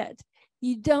the kit.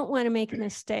 You don't want to make a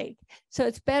mistake. So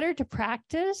it's better to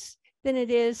practice than it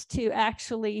is to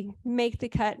actually make the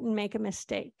cut and make a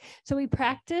mistake. So we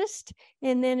practiced,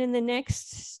 and then in the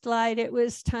next slide, it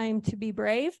was time to be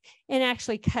brave and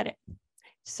actually cut it.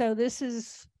 So this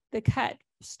is the cut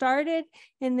started,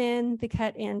 and then the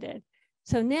cut ended.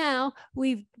 So now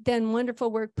we've done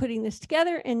wonderful work putting this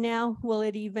together, and now will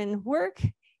it even work?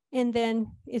 And then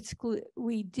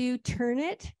we do turn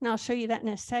it, and I'll show you that in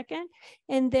a second,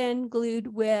 and then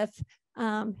glued with,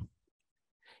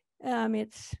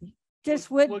 it's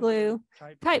just wood glue,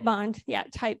 tight bond. Yeah,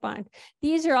 tight bond.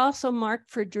 These are also marked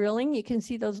for drilling. You can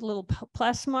see those little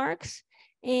plus marks.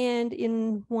 And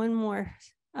in one more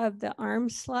of the arm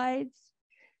slides,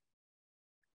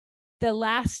 the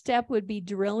last step would be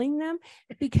drilling them.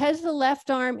 Because the left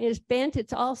arm is bent,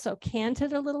 it's also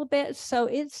canted a little bit. So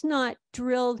it's not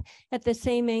drilled at the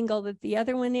same angle that the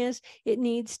other one is. It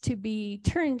needs to be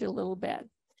turned a little bit.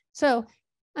 So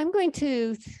I'm going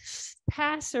to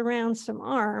pass around some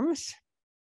arms.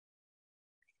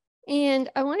 And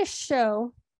I want to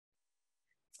show,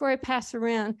 before I pass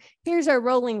around, here's our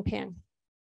rolling pin.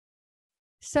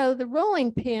 So the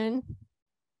rolling pin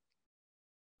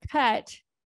cut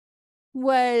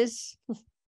was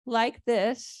like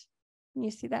this.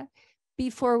 You see that?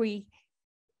 Before we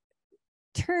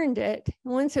turned it,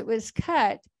 once it was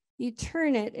cut, you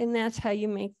turn it, and that's how you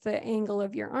make the angle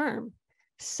of your arm.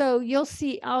 So you'll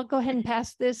see, I'll go ahead and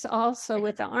pass this also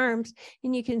with the arms,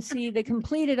 and you can see the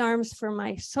completed arms for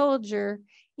my soldier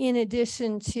in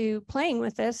addition to playing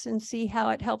with this, and see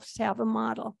how it helps to have a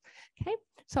model. Okay,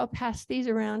 so I'll pass these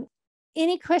around.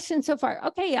 Any questions so far?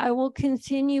 Okay, I will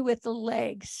continue with the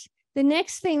legs. The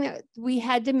next thing that we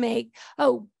had to make,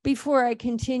 before I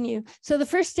continue, so the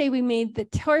first day we made the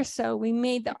torso, we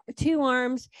made the two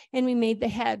arms, and we made the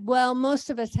head. Well, most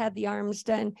of us had the arms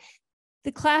done.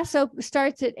 The class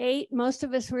starts at 8. Most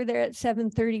of us were there at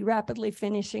 7:30, rapidly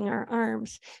finishing our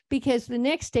arms, because the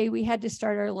next day we had to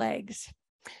start our legs.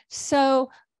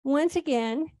 So once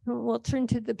again, we'll turn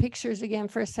to the pictures again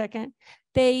for a second.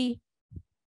 We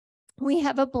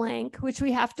have a blank, which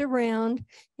we have to round,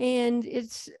 and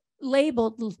it's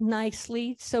labeled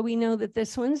nicely, so we know that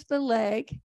this one's the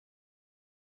leg.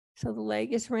 So the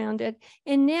leg is rounded.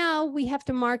 And now we have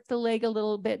to mark the leg a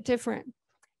little bit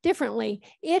differently.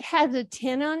 It has a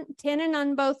tenon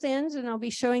on both ends, and I'll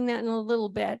be showing that in a little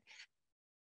bit.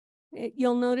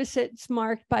 You'll notice it's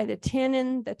marked by the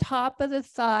tenon, the top of the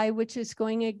thigh, which is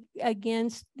going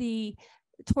against the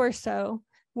torso,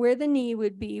 where the knee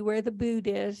would be, where the boot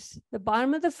is, the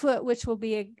bottom of the foot, which will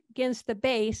be against the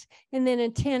base, and then a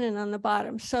tenon on the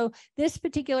bottom. So this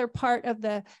particular part of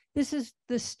this is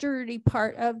the sturdy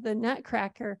part of the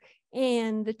Nutcracker,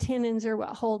 and the tenons are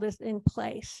what hold us in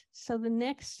place. So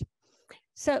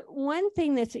so one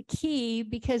thing that's a key,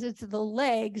 because it's the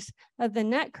legs of the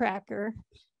Nutcracker,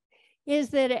 is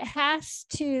that it has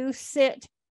to sit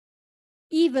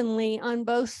evenly on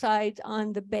both sides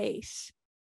on the base.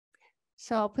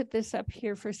 So I'll put this up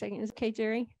here for a second. Is it okay,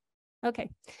 Jerry?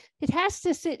 Okay. It has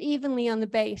to sit evenly on the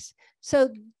base. So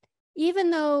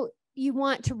even though you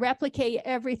want to replicate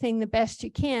everything the best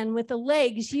you can. With the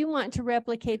legs, you want to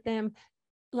replicate them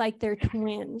like they're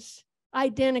twins,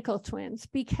 identical twins,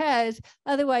 because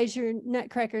otherwise your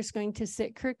Nutcracker is going to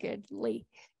sit crookedly.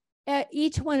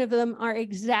 Each one of them are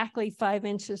exactly 5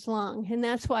 inches long. And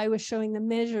that's why I was showing the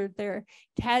measure there.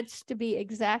 It has to be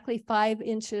exactly 5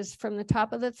 inches from the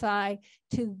top of the thigh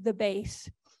to the base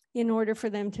in order for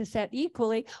them to set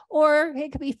equally, or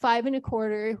it could be 5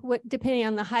 1/4, depending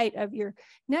on the height of your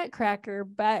Nutcracker,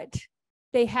 but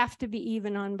they have to be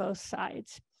even on both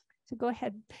sides. So go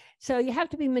ahead. So you have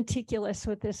to be meticulous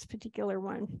with this particular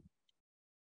one.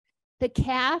 The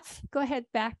calf, go ahead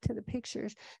back to the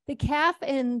pictures. The calf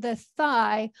and the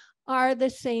thigh are the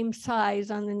same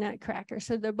size on the Nutcracker.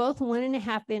 So they're both 1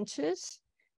 1/2 inches.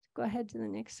 Go ahead to the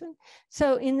next one.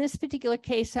 So in this particular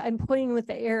case, I'm pointing with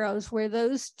the arrows where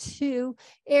those two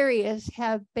areas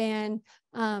have been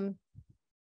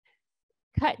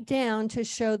cut down to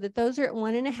show that those are at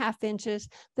 1 1/2 inches.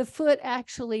 The foot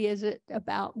actually is at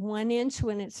about 1 inch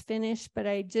when it's finished, but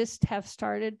I just have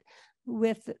started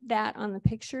with that on the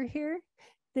picture here.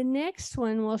 The next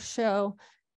one will show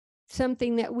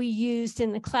something that we used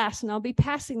in the class, and I'll be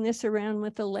passing this around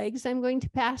with the legs I'm going to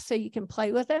pass so you can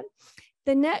play with it.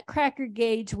 The Nutcracker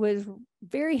gauge was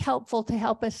very helpful to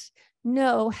help us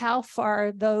know how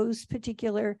far those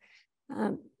particular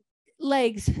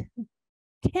legs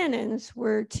tenons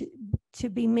were to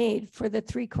be made for the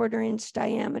 3/4 inch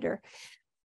diameter.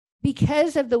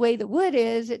 Because of the way the wood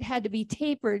is, it had to be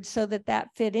tapered so that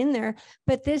that fit in there.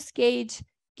 But this gauge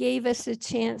gave us a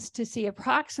chance to see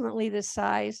approximately the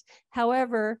size.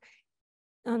 However,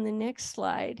 on the next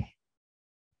slide,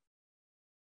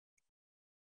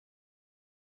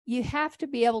 you have to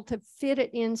be able to fit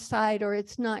it inside or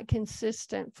it's not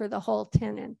consistent for the whole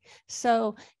tenon.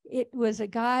 So it was a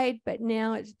guide, but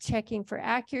now it's checking for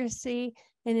accuracy.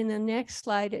 And in the next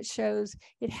slide, it shows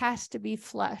it has to be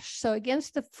flush. So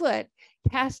against the foot,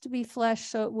 it has to be flush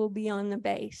so it will be on the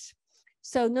base.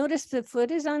 So notice the foot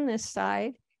is on this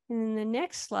side. And in the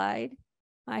next slide,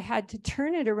 I had to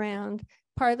turn it around.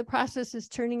 Part of the process is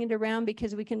turning it around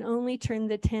because we can only turn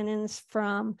the tenons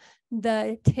from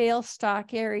the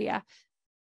tailstock area,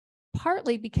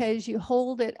 partly because you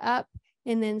hold it up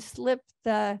and then slip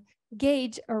the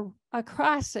gauge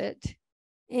across it,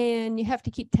 and you have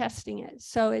to keep testing it.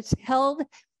 So it's held,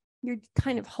 you're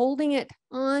kind of holding it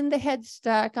on the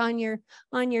headstock,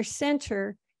 on your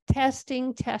center,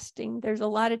 testing. There's a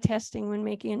lot of testing when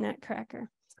making a Nutcracker.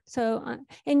 So,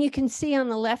 and you can see on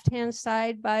the left-hand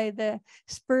side by the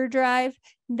spur drive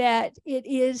that it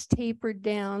is tapered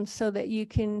down so that you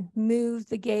can move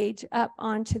the gauge up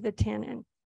onto the tenon.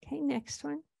 Okay, next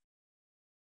one.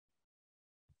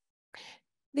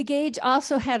 The gauge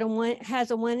also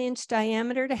has a 1 inch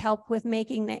diameter to help with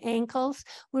making the ankles.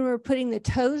 When we're putting the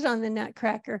toes on the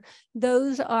Nutcracker,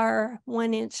 those are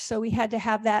 1 inch. So we had to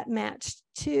have that matched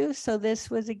too. So this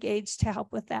was a gauge to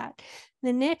help with that.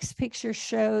 The next picture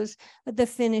shows the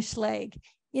finished leg.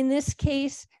 In this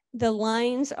case, the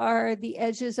lines are the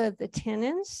edges of the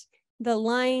tenons. The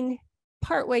line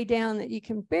partway down that you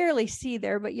can barely see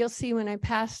there, but you'll see when I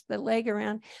pass the leg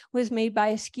around, was made by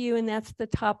a skew, and that's the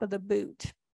top of the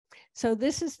boot. So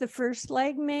this is the first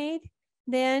leg made.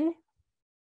 Then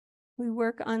we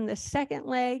work on the second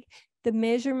leg. The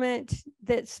measurement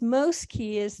that's most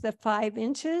key is the 5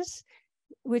 inches,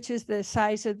 which is the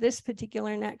size of this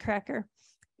particular Nutcracker.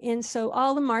 And so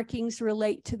all the markings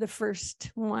relate to the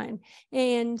first one.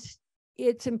 And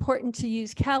it's important to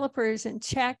use calipers and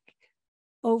check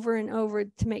over and over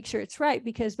to make sure it's right,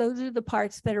 because those are the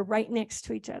parts that are right next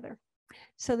to each other.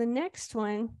 So the next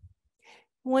one,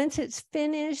 once it's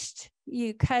finished,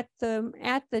 you cut them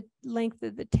at the length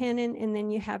of the tenon, and then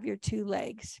you have your 2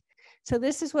 legs. So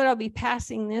this is what I'll be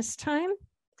passing this time.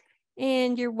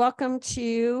 And you're welcome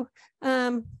to,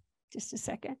 just a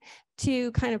second,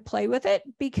 to kind of play with it,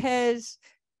 because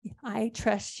I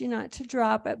trust you not to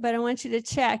drop it, but I want you to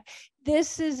check.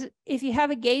 This is, if you have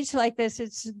a gauge like this,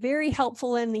 it's very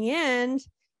helpful in the end,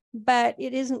 but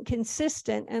it isn't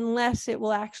consistent unless it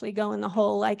will actually go in the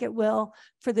hole like it will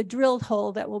for the drilled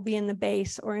hole that will be in the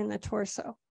base or in the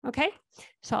torso. Okay,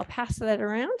 so I'll pass that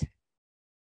around.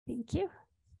 Thank you.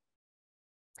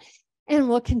 And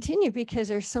we'll continue because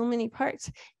there's so many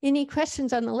parts. Any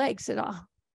questions on the legs at all?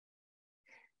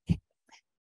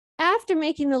 After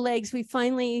making the legs, we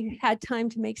finally had time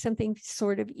to make something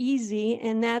sort of easy,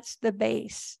 and that's the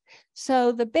base.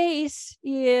 So the base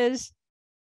is,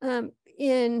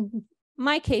 in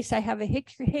my case, I have a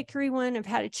hickory one, I've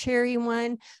had a cherry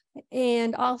one,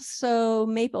 and also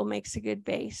maple makes a good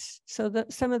base. So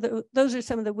those are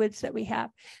some of the woods that we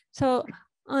have. So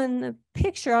on the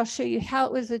picture, I'll show you how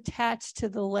it was attached to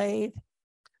the lathe.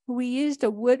 We used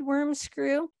a woodworm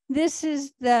screw. This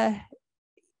is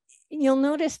you'll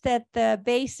notice that the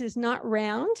base is not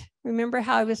round. Remember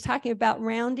how I was talking about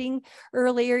rounding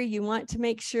earlier? You want to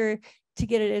make sure to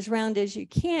get it as round as you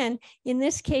can. In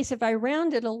this case, if I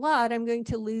round it a lot, I'm going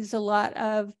to lose a lot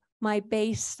of my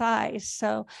base size.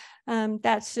 So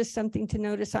that's just something to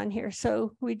notice on here.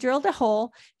 So we drilled a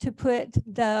hole to put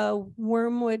the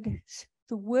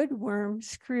woodworm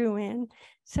screw in.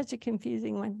 Such a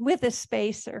confusing one with a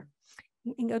spacer.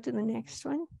 And go to the next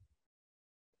one.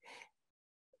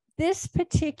 This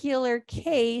particular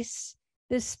case,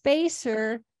 the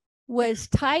spacer was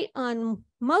tight on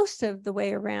most of the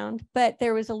way around, but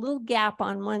there was a little gap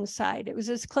on one side. It was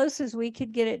as close as we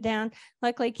could get it down.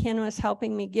 Luckily, Ken was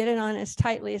helping me get it on as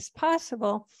tightly as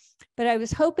possible, but I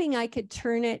was hoping I could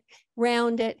turn it,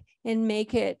 round it, and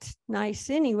make it nice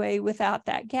anyway without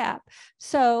that gap.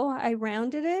 So I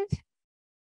rounded it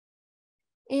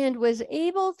and was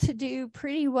able to do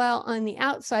pretty well on the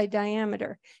outside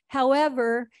diameter.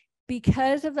 However,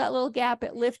 because of that little gap,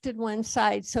 it lifted one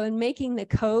side. So in making the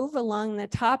cove along the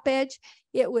top edge,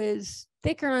 it was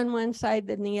thicker on one side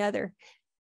than the other.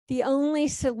 The only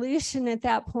solution at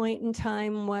that point in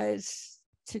time was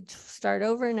to start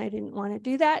over, and I didn't want to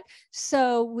do that.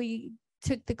 So we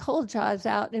took the cold jaws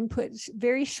out and put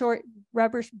very short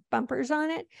rubber bumpers on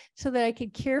it so that I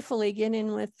could carefully get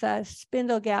in with a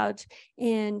spindle gouge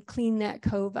and clean that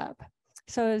cove up.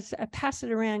 So as I pass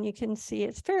it around, you can see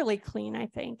it's fairly clean, I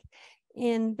think.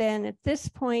 And then at this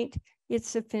point,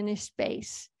 it's a finished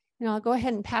base. And I'll go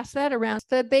ahead and pass that around.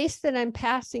 The base that I'm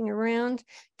passing around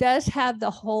does have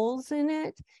the holes in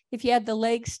it. If you had the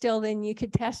legs still, then you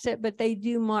could test it, but they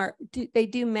do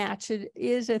match. It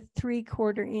is a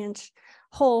 3/4 inch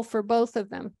hole for both of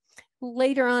them.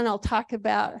 Later on, I'll talk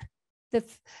about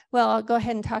I'll go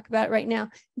ahead and talk about it right now.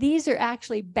 These are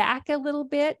actually back a little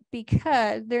bit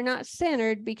because they're not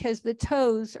centered, because the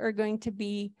toes are going to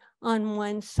be on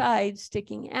one side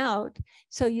sticking out.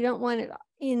 So you don't want it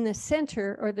in the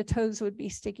center or the toes would be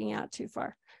sticking out too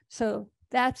far. So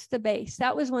that's the base.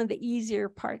 That was one of the easier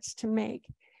parts to make.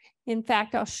 In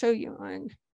fact, I'll show you on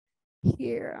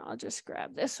here. I'll just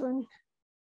grab this one.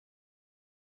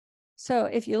 So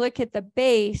if you look at the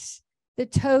base, the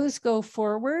toes go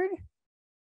forward.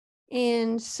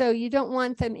 And so you don't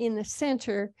want them in the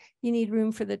center. You need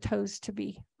room for the toes to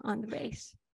be on the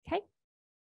base, okay?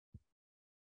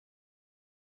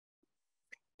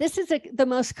 This is the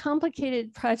most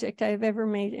complicated project I've ever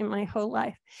made in my whole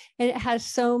life. And it has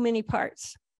so many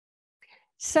parts.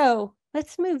 So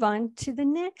let's move on to the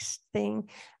next thing.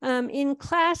 In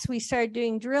class, we started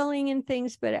doing drilling and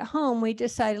things, but at home, we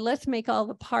decided let's make all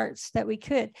the parts that we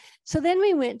could. So then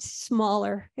we went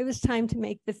smaller. It was time to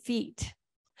make the feet.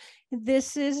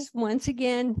 This is, once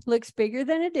again, looks bigger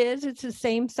than it is. It's the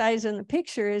same size in the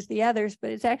picture as the others,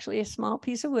 but it's actually a small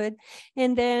piece of wood.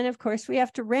 And then, of course, we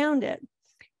have to round it.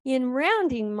 In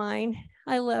rounding mine,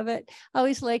 I love it. I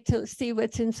always like to see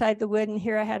what's inside the wood, and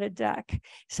here I had a duck.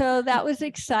 So that was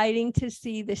exciting to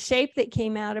see the shape that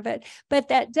came out of it. But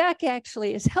that duck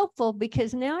actually is helpful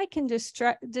because now I can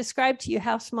describe to you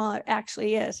how small it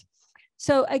actually is.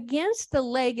 So against the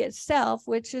leg itself,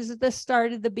 which is the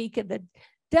start of the beak of the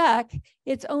duck,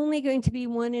 it's only going to be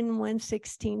 1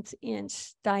 1/16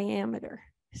 inch diameter.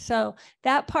 So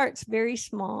that part's very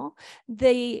small.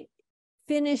 The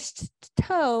finished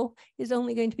toe is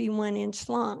only going to be 1 inch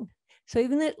long. So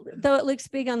even though it looks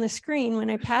big on the screen, when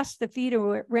I pass the feet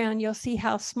around, you'll see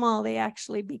how small they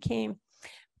actually became.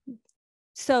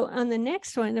 So on the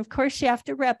next one, of course, you have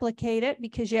to replicate it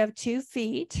because you have 2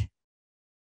 feet.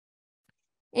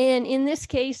 And in this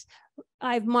case,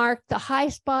 I've marked the high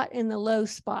spot and the low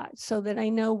spot so that I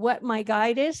know what my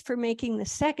guide is for making the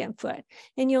second foot.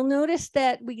 And you'll notice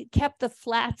that we kept the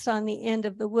flats on the end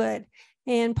of the wood.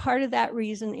 And part of that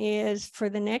reason is for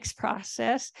the next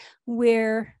process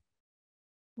where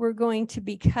we're going to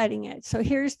be cutting it. So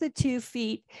here's the 2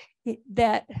 feet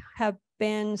that have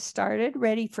been started,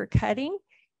 ready for cutting.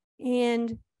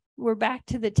 And we're back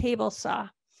to the table saw.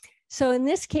 So in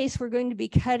this case, we're going to be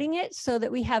cutting it so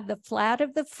that we have the flat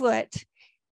of the foot.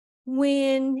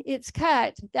 When it's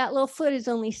cut, that little foot is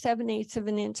only 7/8 of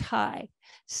an inch high.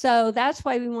 So that's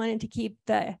why we wanted to keep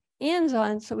the ends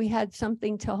on, so we had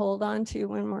something to hold on to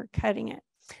when we're cutting it.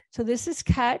 So this is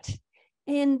cut,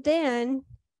 and then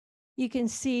you can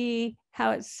see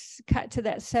how it's cut to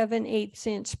that 7/8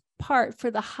 inch part for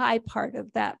the high part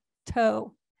of that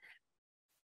toe.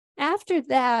 After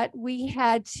that, we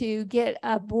had to get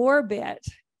a bore bit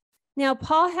Now,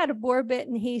 Paul had a boar bit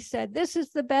and he said, this is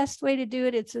the best way to do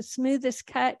it. It's the smoothest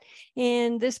cut.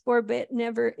 And this boar bit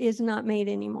is not made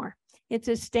anymore. It's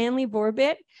a Stanley boar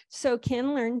bit. So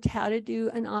Ken learned how to do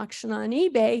an auction on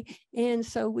eBay. And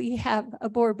so we have a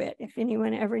boar bit. If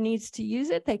anyone ever needs to use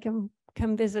it, they can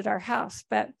come visit our house.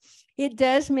 But it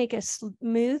does make a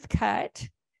smooth cut.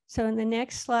 So in the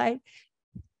next slide,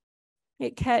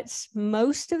 it cuts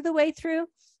most of the way through.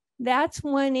 That's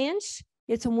 1 inch.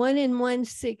 It's a 1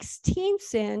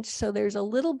 1/16 inch. So there's a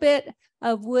little bit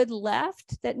of wood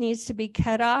left that needs to be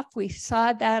cut off. We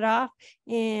sawed that off.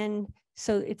 And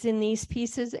so it's in these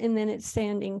pieces, and then it's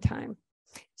sanding time.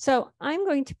 So I'm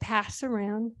going to pass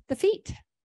around the feet.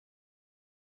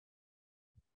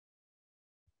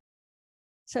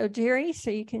 So Jerry,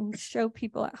 so you can show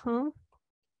people at home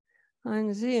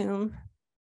on Zoom.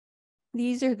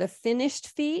 These are the finished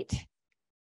feet,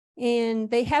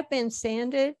 and they have been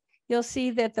sanded. You'll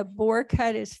see that the bore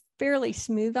cut is fairly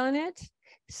smooth on it.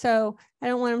 So I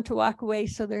don't want them to walk away,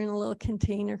 so they're in a little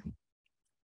container.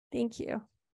 Thank you.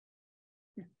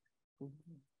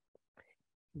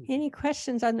 Any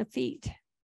questions on the feet?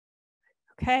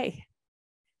 Okay.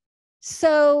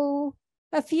 So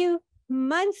a few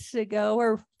months ago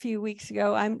or a few weeks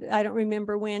ago, I don't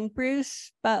remember when,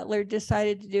 Bruce Butler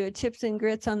decided to do a chips and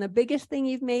grits on the biggest thing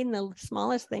you've made and the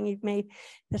smallest thing you've made.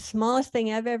 The smallest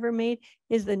thing I've ever made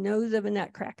is the nose of a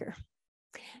Nutcracker.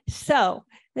 So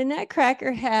the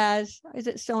Nutcracker has, is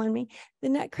it still on me? The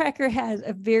Nutcracker has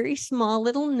a very small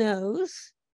little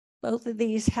nose. Both of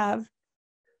these have,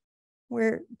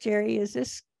 where Jerry, is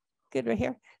this good right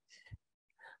here?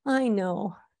 I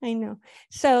know.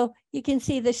 So you can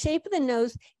see the shape of the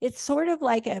nose. It's sort of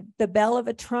like the bell of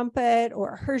a trumpet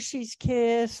or a Hershey's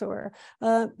kiss or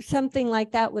something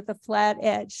like that with a flat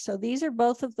edge. So these are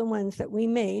both of the ones that we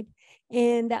made.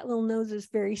 And that little nose is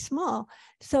very small.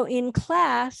 So in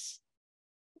class,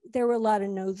 there were a lot of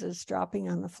noses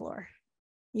dropping on the floor.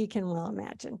 You can well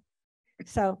imagine.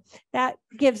 So that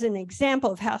gives an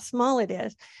example of how small it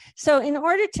is. So in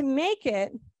order to make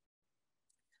it,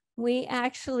 we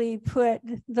actually put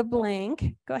the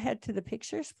blank. Go ahead to the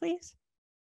pictures, please.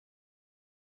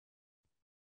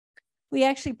 We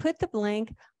actually put the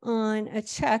blank on a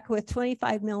chuck with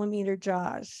 25 millimeter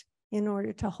jaws in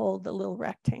order to hold the little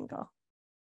rectangle.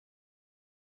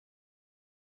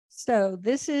 So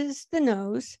this is the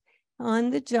nose on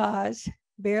the jaws,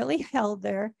 barely held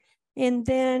there. And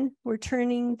then we're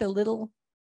turning the little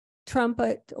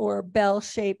trumpet or bell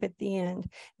shape at the end.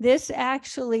 This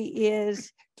actually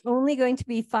is only going to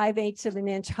be 5/8 of an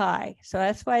inch high. So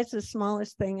that's why it's the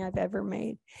smallest thing I've ever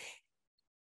made.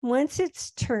 Once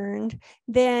it's turned,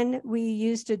 then we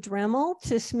used a Dremel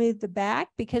to smooth the back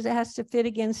because it has to fit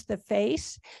against the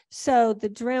face. So the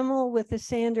Dremel with the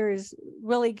sander is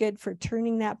really good for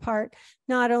turning that part,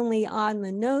 not only on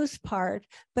the nose part,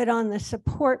 but on the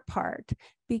support part,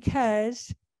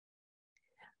 because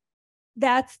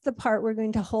that's the part we're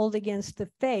going to hold against the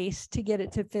face to get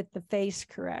it to fit the face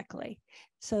correctly.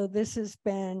 So this has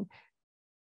been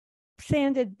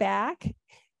sanded back.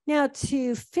 Now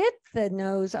to fit the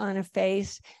nose on a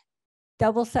face,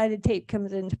 double-sided tape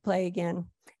comes into play again.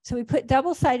 So we put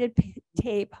double-sided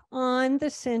tape on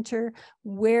the center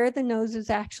where the nose is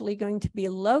actually going to be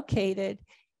located,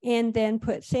 and then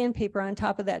put sandpaper on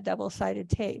top of that double-sided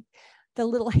tape. The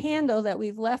little handle that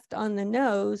we've left on the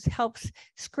nose helps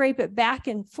scrape it back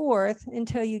and forth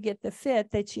until you get the fit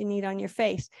that you need on your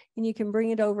face. And you can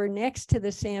bring it over next to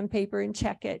the sandpaper and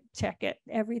check it.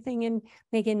 Everything in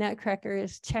making Nutcracker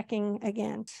is checking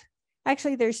again.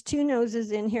 Actually, there's 2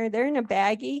 noses in here. They're in a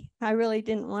baggie. I really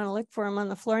didn't want to look for them on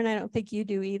the floor, and I don't think you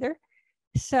do either.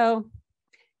 So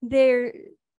there's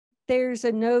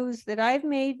a nose that I've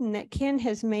made and that Ken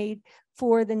has made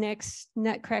for the next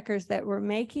Nutcrackers that we're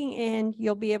making, and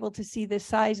you'll be able to see the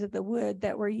size of the wood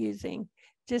that we're using.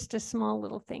 Just a small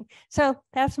little thing. So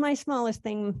that's my smallest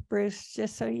thing, Bruce,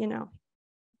 just so you know.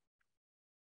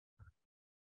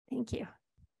 Thank you.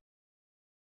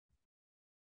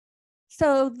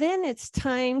 So then it's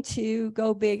time to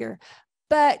go bigger.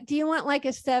 But do you want like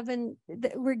a 7?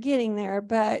 We're getting there,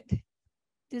 but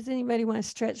does anybody want to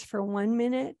stretch for 1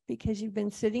 minute because you've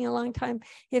been sitting a long time?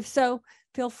 If so,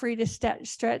 feel free to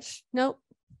stretch. Nope,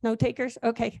 no takers.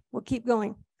 Okay, we'll keep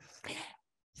going.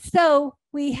 So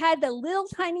we had the little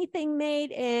tiny thing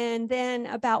made, and then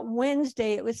about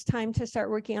Wednesday, it was time to start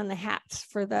working on the hats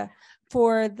for the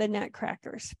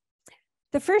Nutcrackers.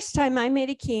 The first time I made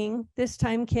a king, this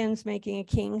time Ken's making a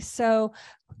king. So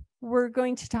we're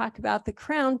going to talk about the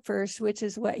crown first, which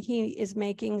is what he is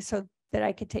making so that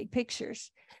I could take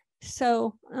pictures.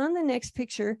 So on the next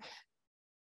picture,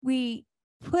 we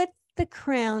put the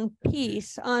crown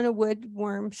piece on a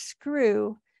woodworm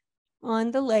screw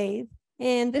on the lathe.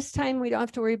 And this time we don't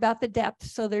have to worry about the depth,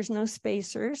 so there's no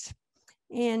spacers.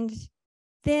 And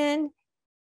then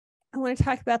I want to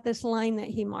talk about this line that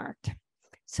he marked.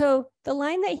 So the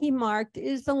line that he marked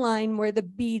is the line where the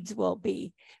beads will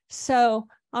be. So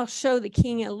I'll show the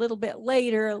king a little bit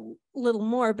later, a little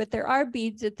more, but there are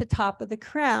beads at the top of the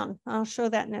crown. I'll show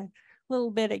that in a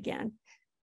little bit again.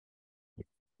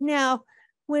 Now,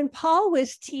 when Paul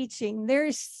was teaching,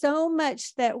 there's so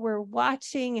much that we're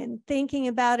watching and thinking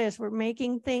about as we're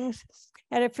making things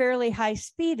at a fairly high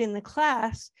speed in the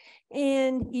class.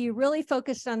 And he really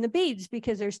focused on the beads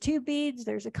because there's 2 beads,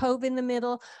 there's a cove in the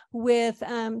middle with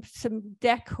some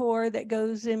decor that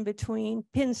goes in between,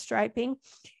 pinstriping.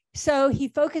 So he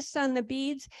focused on the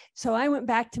beads. So I went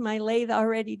back to my lathe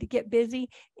already to get busy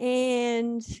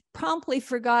and promptly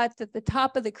forgot that the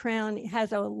top of the crown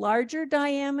has a larger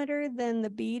diameter than the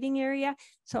beading area.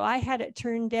 So I had it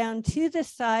turned down to the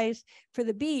size for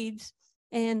the beads,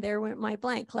 and there went my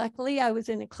blank. Luckily, I was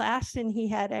in a class and he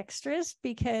had extras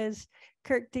because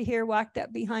Kirk DeHeer walked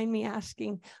up behind me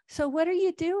asking, "So what are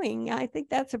you doing? I think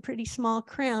that's a pretty small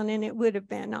crown," and it would have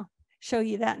been. I'll show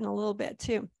you that in a little bit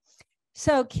too.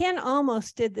 So Ken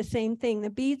almost did the same thing. The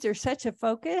beads are such a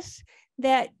focus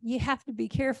that you have to be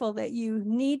careful that you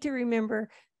need to remember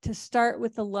to start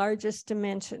with the largest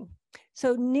dimension.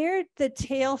 So near the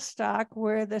tailstock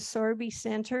where the sorbet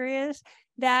center is,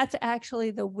 that's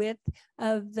actually the width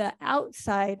of the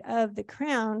outside of the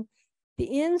crown.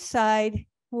 The inside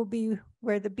will be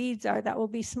where the beads are, that will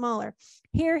be smaller.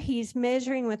 Here he's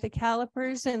measuring with the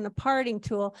calipers and the parting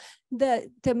tool, the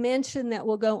dimension that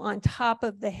will go on top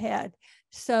of the head.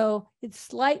 So it's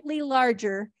slightly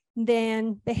larger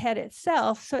than the head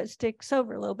itself, so it sticks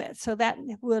over a little bit. So that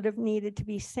would have needed to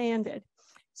be sanded.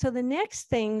 So the next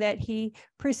thing that he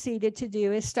proceeded to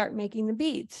do is start making the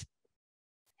beads.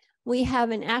 We have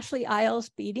an Ashley Isles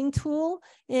beading tool,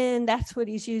 and that's what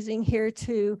he's using here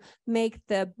to make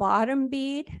the bottom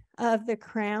bead of the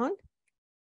crown.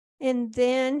 And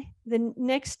then the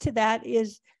next to that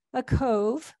is a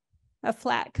cove, a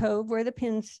flat cove where the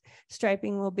pin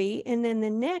striping will be. And then the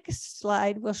next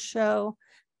slide will show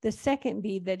the second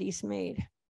bead that he's made.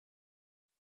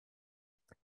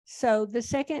 So the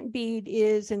second bead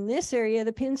is in this area.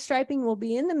 The pin striping will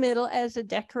be in the middle as a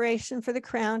decoration for the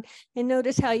crown. And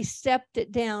notice how he stepped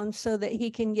it down so that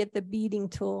he can get the beading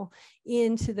tool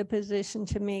into the position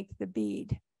to make the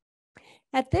bead.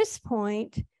 At this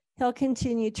point, he'll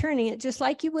continue turning it just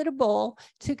like you would a bowl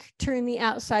to turn the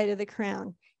outside of the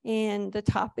crown. And the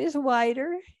top is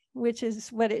wider, which is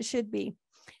what it should be.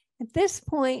 At this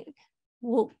point,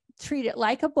 we'll treat it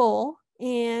like a bowl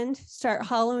and start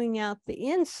hollowing out the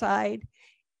inside.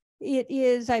 It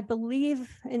is, I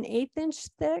believe, an 1/8 inch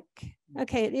thick.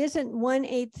 Okay, it isn't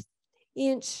 1/8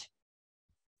 inch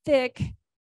thick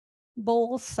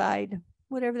bowl side,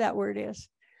 whatever that word is.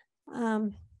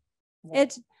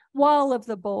 It's wall of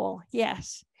the bowl,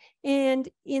 yes. And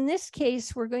in this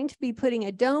case, we're going to be putting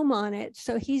a dome on it.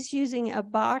 So he's using a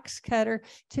box cutter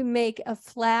to make a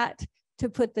flat to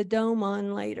put the dome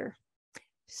on later.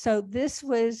 So this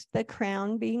was the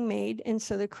crown being made. And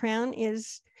so the crown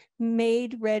is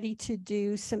made ready to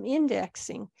do some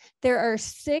indexing. There are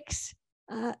 6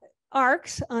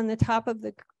 arcs on the top of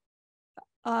the,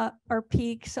 or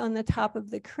peaks on the top of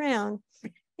the crown.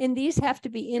 And these have to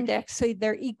be indexed so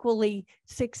they're equally,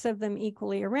 6 of them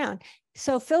equally around.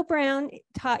 So Phil Brown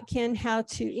taught Ken how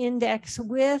to index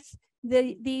with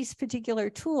these particular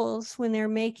tools when they're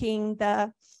making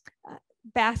the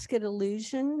basket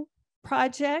illusion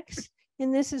projects.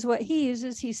 And this is what he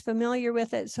uses. He's familiar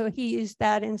with it. So he used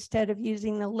that instead of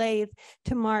using the lathe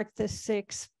to mark the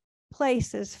 6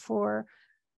 places for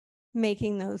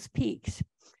making those peaks.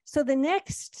 So the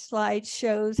next slide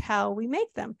shows how we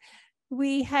make them.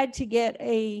 We had to get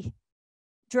a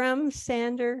drum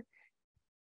sander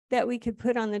that we could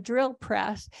put on the drill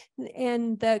press,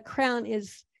 and the crown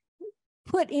is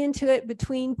put into it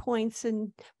between points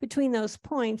and between those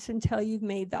points until you've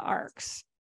made the arcs.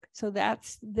 So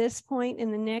that's this point,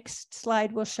 and the next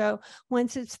slide will show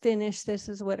once it's finished, this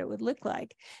is what it would look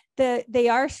like. They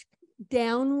are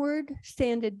downward,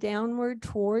 sanded downward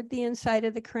toward the inside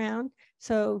of the crown.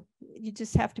 So you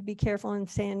just have to be careful in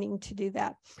sanding to do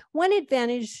that. One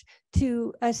advantage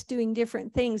to us doing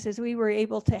different things is we were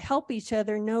able to help each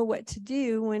other know what to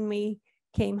do when we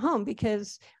came home,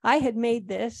 because I had made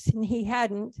this and he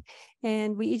hadn't,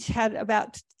 and we each had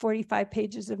about 45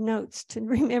 pages of notes to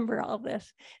remember all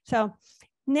this. So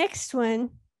next one,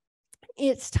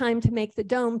 it's time to make the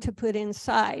dome to put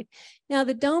inside. Now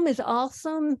the dome is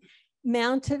also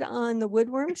mounted on the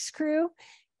woodworm screw,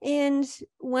 And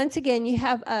once again, you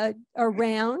have a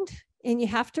round and you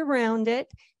have to round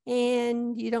it,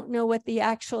 and you don't know what the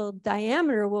actual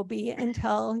diameter will be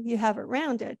until you have it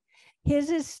rounded. His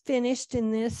is finished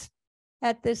in this,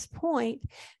 at this point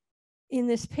in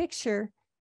this picture.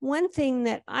 One thing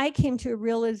that I came to a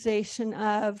realization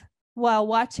of while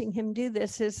watching him do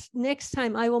this is next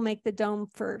time I will make the dome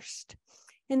first.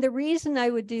 And the reason I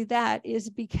would do that is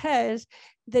because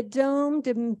the dome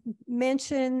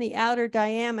dimension, the outer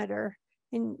diameter,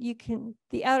 and you can,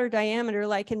 the outer diameter,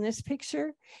 like in this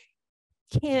picture,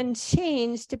 can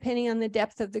change depending on the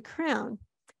depth of the crown.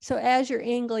 So as you're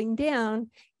angling down,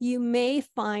 you may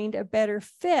find a better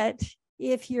fit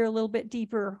if you're a little bit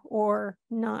deeper or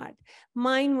not.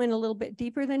 Mine went a little bit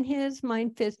deeper than his.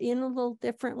 Mine fits in a little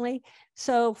differently.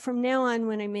 So from now on,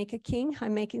 when I make a king,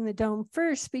 I'm making the dome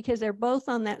first because they're both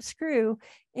on that screw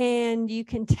and you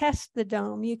can test the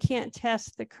dome. You can't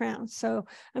test the crown. So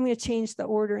I'm going to change the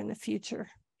order in the future.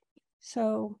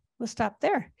 So we'll stop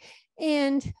there.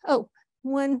 And oh,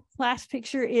 one last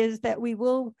picture is that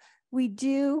we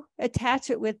do attach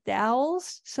it with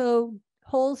dowels. So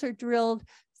holes are drilled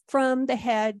from the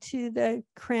head to the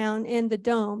crown and the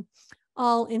dome,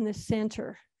 all in the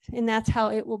center. And that's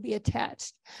how it will be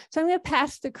attached. So I'm going to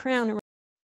pass the crown around.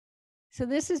 So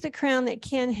this is the crown that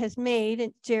Ken has made,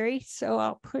 and Jerry, so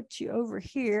I'll put you over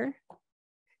here.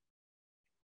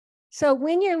 So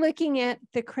when you're looking at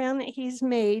the crown that he's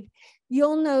made,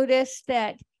 you'll notice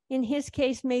that in his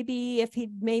case, maybe if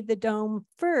he'd made the dome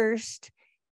first,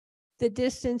 the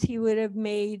distance he would have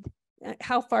made,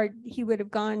 how far he would have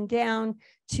gone down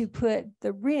to put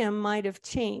the rim might have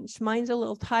changed. Mine's a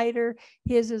little tighter,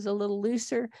 his is a little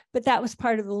looser, but that was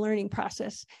part of the learning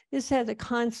process. This has a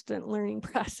constant learning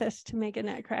process to make a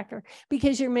Nutcracker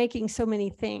because you're making so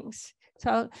many things.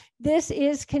 So this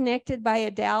is connected by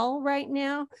a dowel right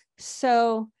now.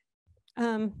 So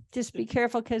just be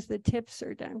careful because the tips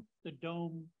are done. The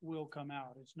dome will come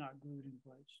out. It's not glued in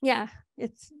place. Yeah,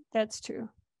 that's true.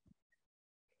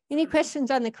 Any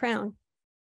questions on the crown?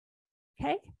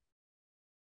 Okay.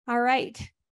 All right.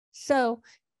 So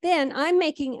then I'm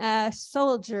making a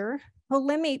soldier. Well,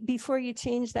 before you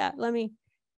change that, I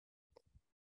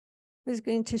was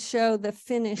going to show the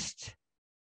finished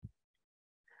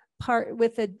part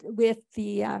with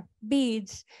the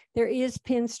beads. There is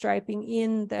pinstriping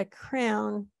in the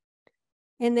crown.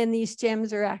 And then these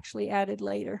gems are actually added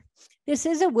later. This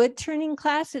is a wood turning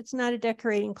class. It's not a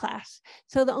decorating class.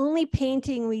 So the only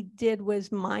painting we did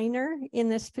was minor in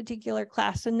this particular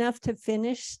class, enough to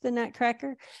finish the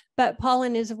Nutcracker. But Paul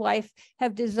and his wife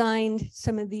have designed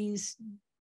some of these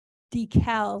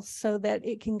decals so that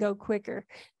it can go quicker.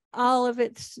 All of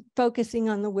it's focusing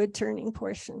on the wood turning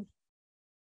portion.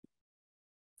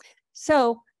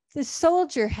 So the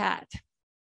soldier hat.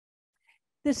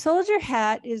 The soldier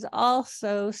hat is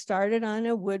also started on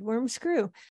a woodworm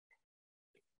screw.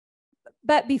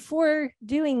 But before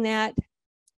doing that,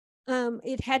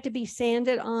 it had to be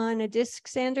sanded on a disc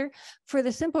sander for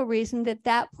the simple reason that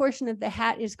that portion of the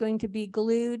hat is going to be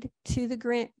glued to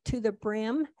the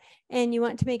brim, and you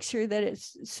want to make sure that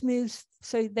it's smooth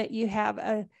so that you have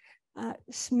a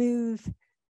smooth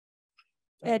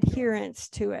adherence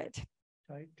to it.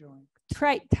 Tight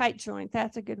joint. Tight joint.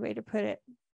 That's a good way to put it.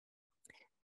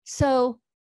 So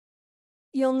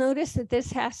you'll notice that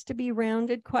this has to be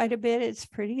rounded quite a bit. It's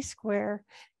pretty square.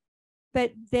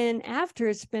 But then after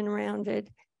it's been rounded,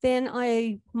 then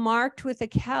I marked with a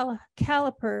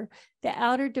caliper the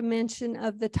outer dimension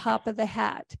of the top of the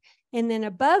hat. And then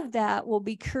above that will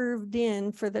be curved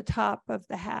in for the top of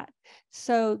the hat.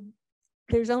 So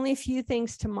there's only a few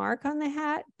things to mark on the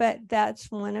hat, but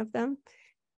that's one of them.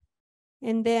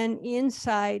 And then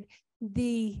inside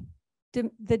the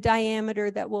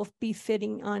diameter that will be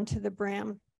fitting onto the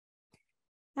brim.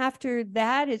 After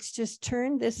that, it's just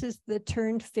turned. This is the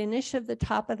turned finish of the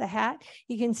top of the hat.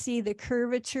 You can see the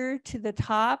curvature to the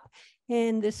top,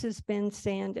 and this has been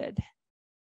sanded. I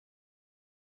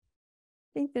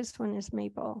think this one is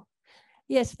maple.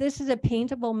 Yes, this is a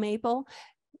paintable maple.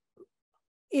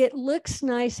 It looks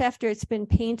nice after it's been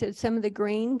painted. Some of the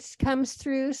grains comes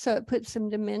through, so it puts some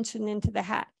dimension into the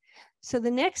hat. So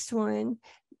the next one,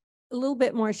 a little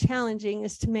bit more challenging,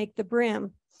 is to make the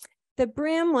brim. The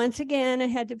brim, once again, I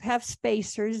had to have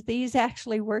spacers. These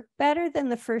actually work better than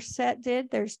the first set did.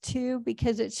 There's two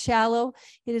because it's shallow.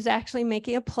 It is actually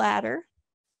making a platter.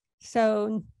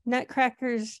 So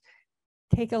Nutcrackers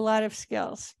take a lot of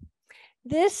skills.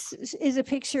 This is a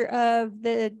picture of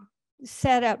the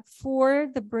setup for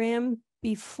the brim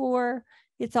before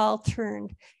it's all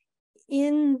turned.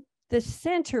 In the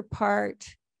center part,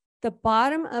 the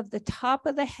bottom of the top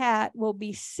of the hat will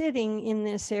be sitting in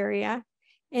this area,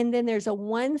 And then there's a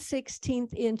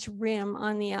 1/16 inch rim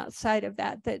on the outside of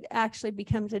that that actually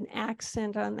becomes an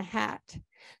accent on the hat.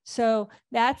 So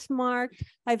that's marked.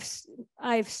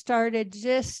 I've started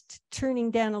just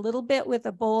turning down a little bit with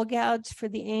a bowl gouge for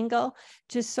the angle,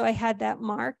 just so I had that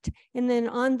marked. And then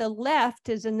on the left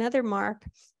is another mark.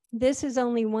 This is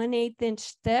only 1/8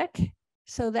 inch thick.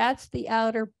 So that's the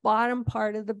outer bottom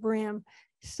part of the brim.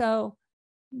 So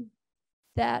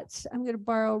that's, I'm going to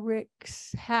borrow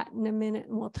Rick's hat in a minute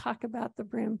and we'll talk about the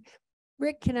brim.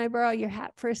 Rick, can I borrow your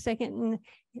hat for a second?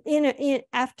 And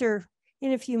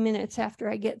in a few minutes after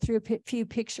I get through a few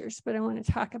pictures, but I want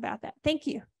to talk about that. Thank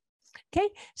you. Okay,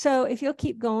 so if you'll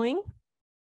keep going.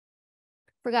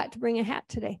 Forgot to bring a hat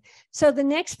today. So the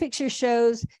next picture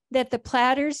shows that the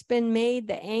platter's been made,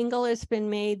 the angle has been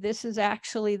made. This is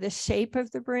actually the shape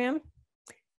of the brim.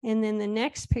 And then the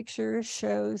next picture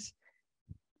shows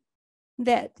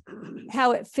that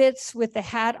how it fits with the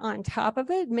hat on top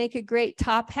of it. Make a great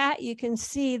top hat. You can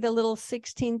see the little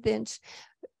 16th inch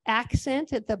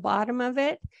accent at the bottom of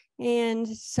it. And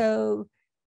so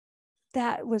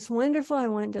that was wonderful. I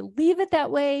wanted to leave it that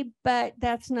way, but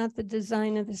that's not the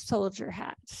design of the soldier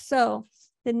hat. So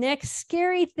the next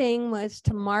scary thing was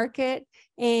to mark it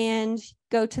and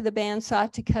go to the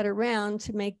bandsaw to cut around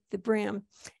to make the brim.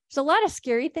 There's a lot of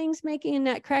scary things making a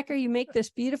nutcracker. You make this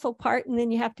beautiful part and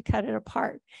then you have to cut it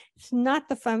apart. It's not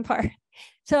the fun part.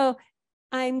 So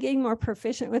I'm getting more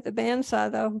proficient with the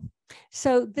bandsaw though.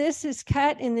 So this is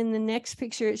cut, and then the next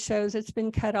picture it shows it's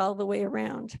been cut all the way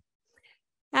around.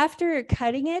 After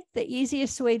cutting it, the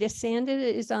easiest way to sand it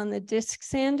is on the disc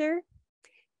sander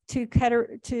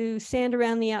to sand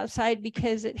around the outside,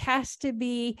 because it has to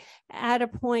be at a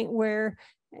point where,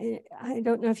 I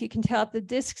don't know if you can tell at the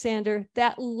disc sander,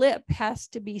 that lip has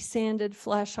to be sanded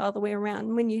flush all the way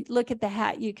around. When you look at the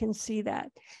hat, you can see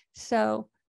that. So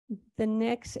the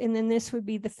next, and then this would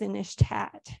be the finished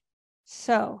hat.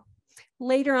 So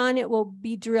later on, it will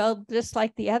be drilled just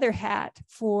like the other hat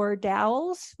for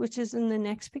dowels, which is in the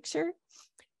next picture.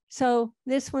 So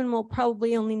this one will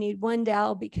probably only need one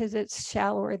dowel because it's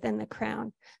shallower than the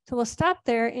crown. So we'll stop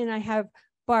there, and I have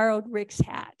borrowed Rick's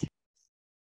hat.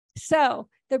 So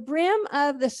the brim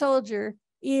of the soldier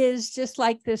is just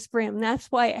like this brim. That's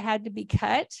why it had to be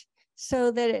cut,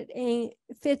 so that it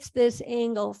fits this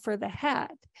angle for the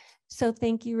hat. So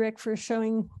thank you, Rick, for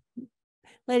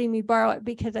letting me borrow it,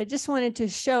 because I just wanted to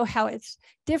show how it's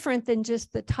different than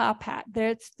just the top hat.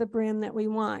 That's the brim that we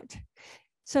want.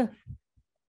 So,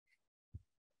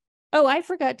 oh, I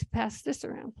forgot to pass this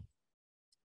around.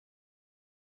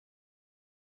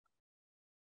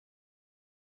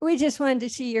 We just wanted to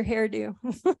see your hairdo.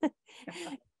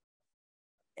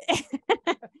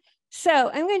 So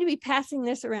I'm going to be passing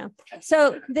this around.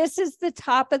 So this is the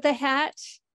top of the hat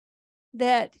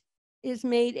that is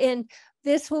made, and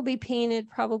this will be painted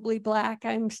probably black.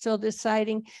 I'm still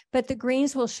deciding, but the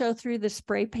greens will show through the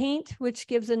spray paint, which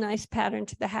gives a nice pattern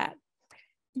to the hat.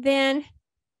 Then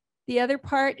the other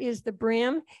part is the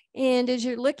brim. And as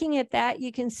you're looking at that,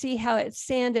 you can see how it's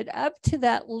sanded up to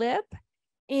that lip.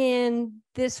 And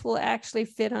this will actually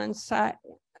fit on side,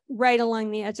 right along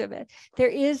the edge of it. There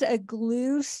is a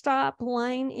glue stop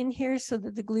line in here so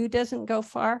that the glue doesn't go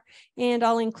far. And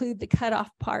I'll include the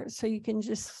cutoff part so you can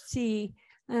just see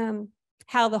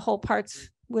how the whole parts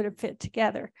would have fit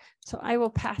together. So I will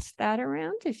pass that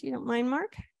around if you don't mind,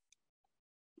 Mark.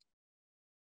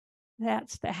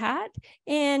 That's the hat.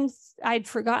 And I'd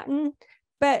forgotten,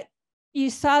 but you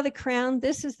saw the crown.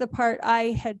 This is the part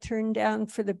I had turned down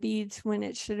for the beads when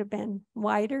it should have been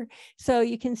wider. So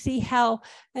you can see how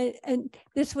and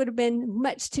this would have been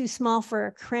much too small for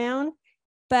a crown,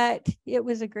 but it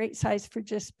was a great size for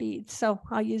just beads. So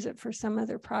I'll use it for some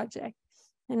other project.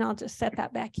 And I'll just set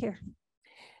that back here.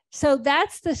 So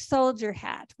that's the soldier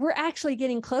hat. We're actually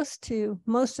getting close to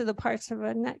most of the parts of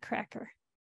a nutcracker.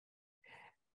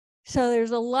 So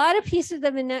there's a lot of pieces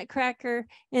of a nutcracker,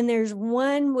 and there's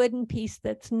one wooden piece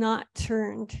that's not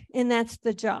turned, and that's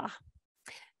the jaw.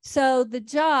 So the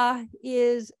jaw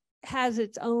has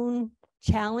its own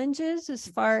challenges as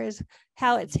far as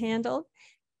how it's handled.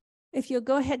 If you'll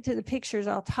go ahead to the pictures,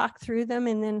 I'll talk through them,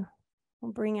 and then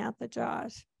we'll bring out the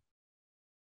jaws.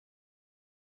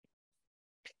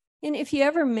 And if you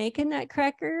ever make a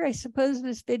nutcracker, I suppose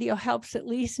this video helps at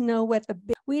least know what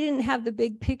we didn't have the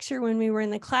big picture when we were in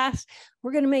the class.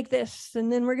 We're going to make this,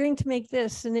 and then we're going to make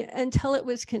this. And until it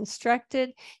was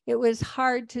constructed, it was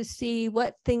hard to see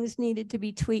what things needed to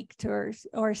be tweaked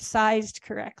or sized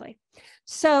correctly.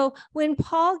 So when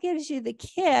Paul gives you the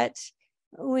kit,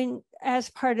 as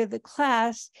part of the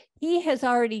class, he has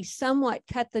already somewhat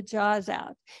cut the jaws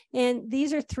out. And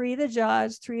these are 3 of the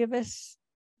jaws. 3 of us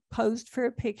posed for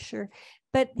a picture,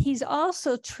 but he's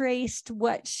also traced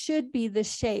what should be the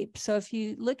shape. So if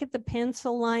you look at the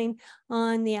pencil line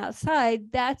on the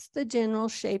outside, that's the general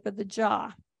shape of the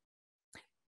jaw.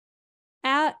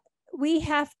 We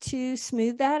have to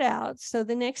smooth that out. So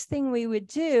the next thing we would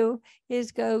do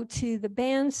is go to the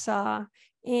bandsaw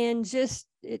and just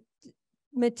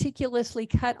meticulously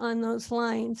cut on those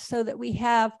lines so that we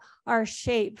have our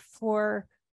shape for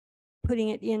putting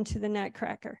it into the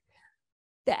Nutcracker.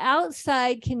 The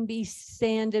outside can be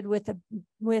sanded with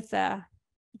a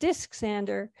disc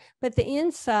sander, but the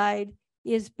inside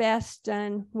is best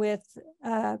done with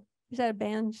is that a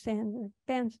band sander?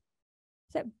 Is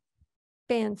that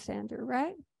band sander,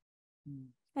 right?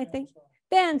 I think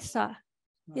bandsaw.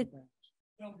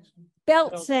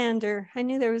 Belt sander. I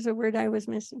knew there was a word I was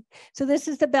missing. So this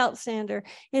is the belt sander,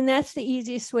 and that's the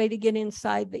easiest way to get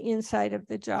inside the inside of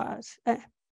the jaws.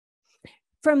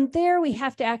 From there, we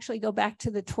have to actually go back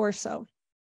to the torso,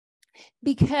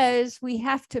 because we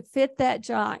have to fit that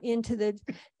jaw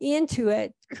into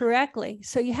it correctly.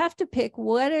 So you have to pick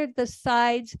what are the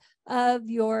sides of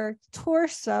your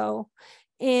torso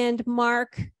and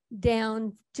mark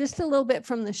down just a little bit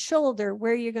from the shoulder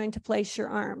where you're going to place your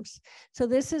arms. So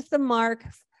this is the mark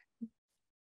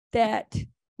that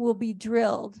will be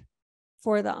drilled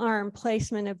for the arm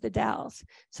placement of the dowels.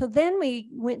 So then we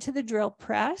went to the drill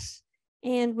press,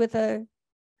 and with a,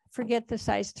 forget the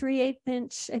size, 3/8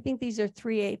 inch, I think these are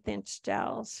 3/8 inch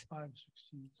dowels.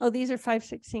 5/16. Oh, these are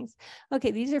 5/16.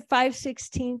 Okay, these are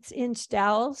 5/16 inch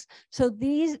dowels. So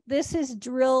this is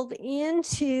drilled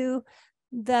into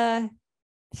the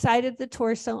side of the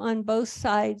torso on both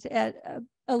sides at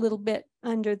a little bit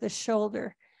under the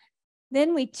shoulder.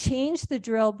 Then we change the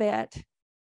drill bit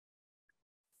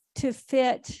to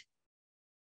fit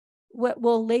what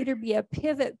will later be a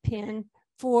pivot pin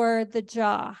for the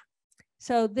jaw.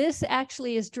 So this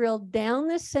actually is drilled down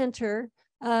the center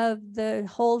of the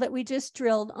hole that we just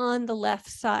drilled on the left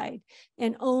side,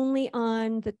 and only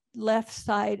on the left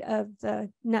side of the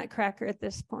Nutcracker at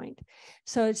this point.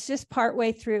 So it's just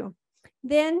partway through.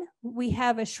 Then we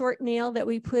have a short nail that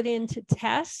we put in to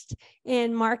test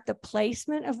and mark the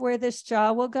placement of where this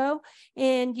jaw will go.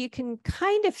 And you can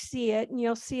kind of see it, and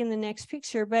you'll see in the next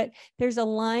picture, but there's a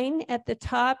line at the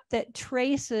top that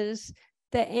traces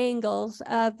the angles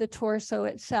of the torso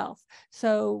itself.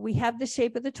 So we have the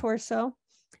shape of the torso,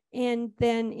 and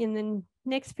then in the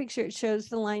next picture, it shows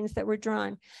the lines that were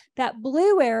drawn. That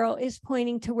blue arrow is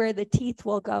pointing to where the teeth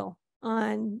will go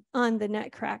on the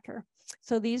Nutcracker.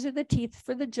 So these are the teeth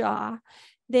for the jaw.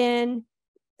 Then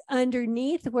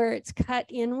underneath where it's cut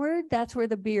inward, that's where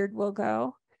the beard will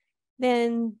go.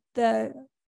 Then the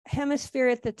hemisphere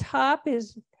at the top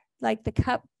is like the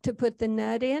cup to put the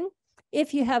nut in.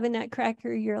 If you have a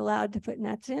Nutcracker, you're allowed to put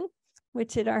nuts in,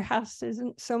 which at our house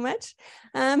isn't so much.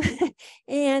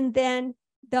 And then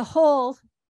the hole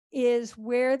is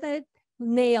where the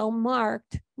nail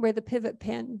marked where the pivot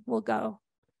pin will go.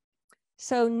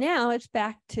 So now it's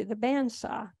back to the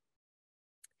bandsaw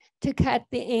to cut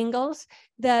the angles.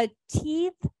 The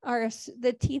teeth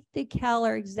decal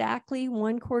are exactly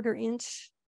 1/4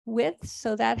 inch width,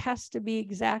 so that has to be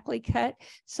exactly cut.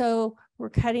 So we're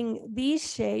cutting these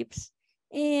shapes,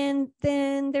 and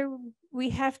then we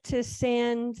have to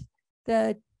sand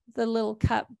the little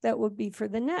cup that would be for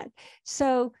the nut.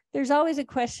 So there's always a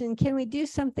question, can we do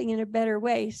something in a better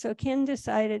way? So Ken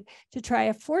decided to try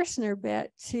a Forstner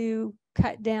bit to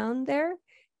cut down there.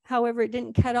 However, it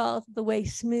didn't cut all the way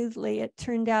smoothly. It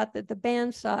turned out that the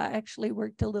bandsaw actually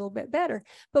worked a little bit better,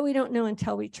 but we don't know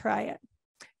until we try it.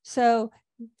 So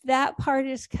that part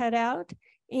is cut out,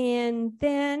 and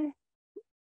then,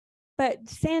 but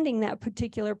sanding that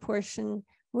particular portion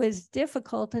was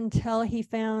difficult until he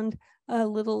found a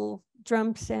little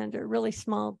drum sander, really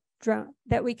small drum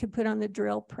that we could put on the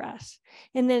drill press.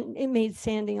 And then it made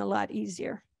sanding a lot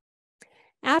easier.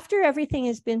 After everything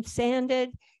has been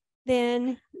sanded,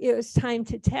 then it was time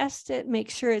to test it, make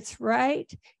sure it's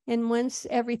right. And once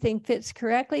everything fits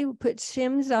correctly, we put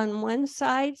shims on one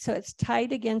side so it's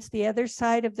tight against the other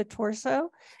side of the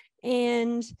torso.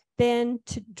 And then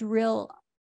to drill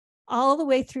all the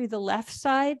way through the left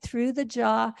side, through the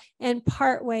jaw, and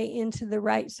part way into the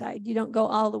right side. You don't go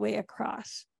all the way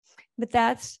across. But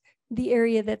that's the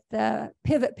area that the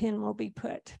pivot pin will be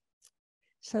put.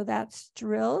 So that's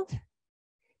drilled.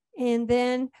 And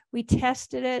then we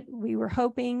tested it. We were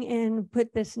hoping and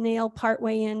put this nail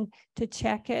partway in to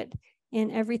check it,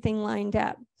 and everything lined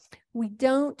up. We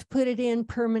don't put it in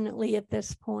permanently at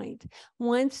this point.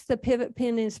 Once the pivot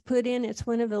pin is put in, it's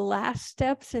one of the last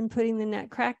steps in putting the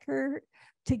Nutcracker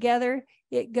together.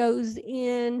 It goes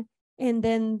in, and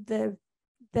then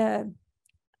the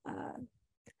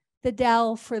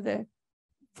dowel for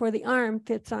the arm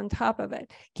fits on top of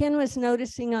it. Ken was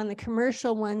noticing on the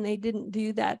commercial one, they didn't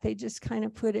do that. They just kind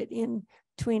of put it in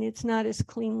between. It's not as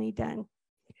cleanly done.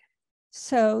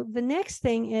 So the next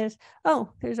thing is,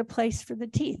 oh, there's a place for the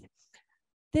teeth.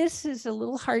 This is a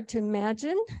little hard to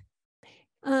imagine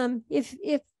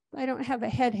if I don't have a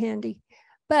head handy,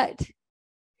 but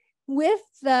with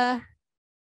the,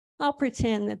 I'll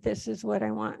pretend that this is what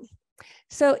I want.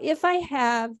 So if I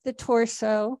have the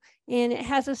torso and it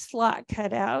has a slot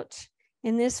cut out,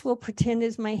 and this will pretend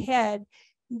is my head,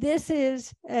 this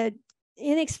is an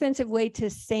inexpensive way to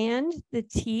sand the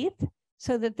teeth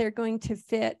so that they're going to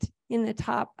fit in the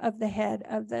top of the head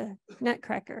of the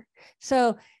Nutcracker.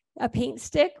 So a paint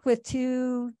stick with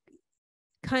 2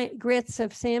 grits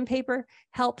of sandpaper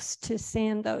helps to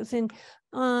sand those. And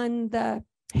on the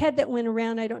head that went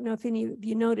around, I don't know if any of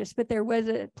you noticed, but there was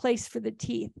a place for the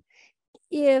teeth.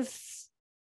 If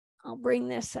I'll bring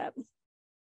this up.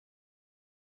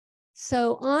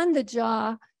 So on the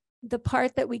jaw, the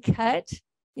part that we cut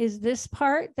is this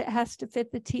part that has to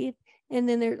fit the teeth. And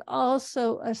then there's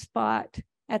also a spot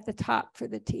at the top for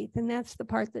the teeth. And that's the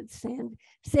part that's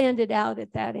sanded out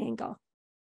at that angle.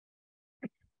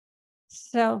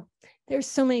 So there's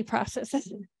so many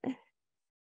processes.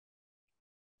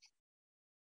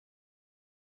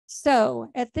 So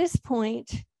at this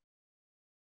point,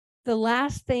 the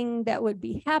last thing that would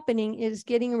be happening is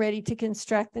getting ready to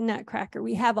construct the Nutcracker.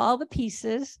 We have all the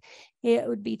pieces. It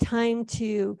would be time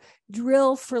to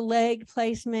drill for leg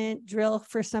placement, drill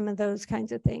for some of those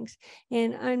kinds of things.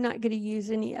 And I'm not going to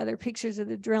use any other pictures of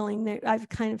the drilling. I've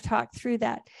kind of talked through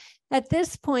that. At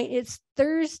this point, it's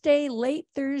Thursday, late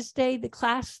Thursday. The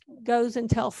class goes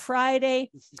until Friday.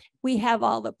 We have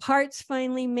all the parts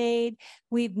finally made.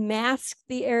 We've masked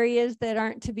the areas that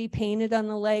aren't to be painted on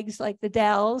the legs, like the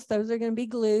dowels. Those are going to be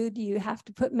glued. You have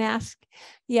to put mask.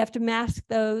 You have to mask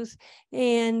those.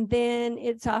 And then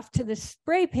it's off to the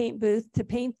spray paint booth to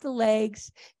paint the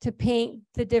legs, to paint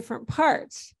the different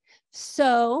parts.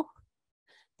 So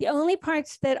the only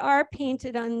parts that are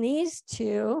painted on these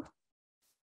two,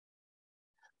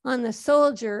 on the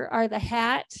soldier, are the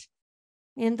hat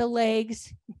and the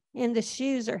legs, and the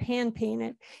shoes are hand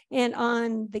painted. And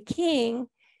on the king,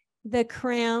 the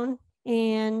crown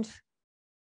and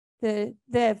the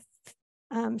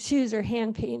shoes are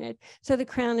hand painted. So the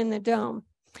crown and the dome.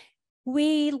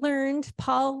 We learned,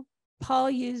 Paul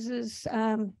uses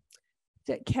Krylon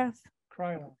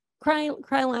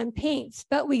paints,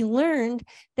 but we learned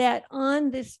that on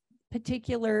this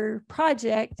particular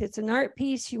project, it's an art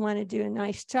piece, you want to do a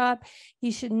nice job,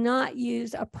 you should not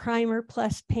use a primer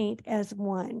plus paint as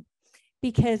one,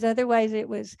 because otherwise it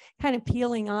was kind of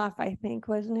peeling off, I think,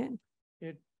 wasn't it?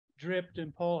 It dripped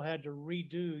and Paul had to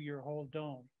redo your whole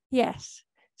dome. Yes.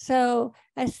 So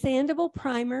a sandable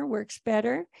primer works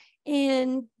better.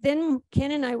 And then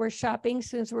Ken and I were shopping,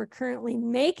 since we're currently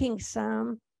making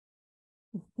some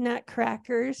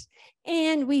Nutcrackers,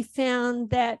 and we found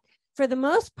that for the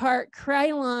most part,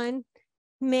 Krylon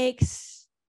makes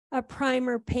a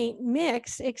primer paint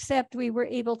mix, except we were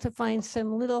able to find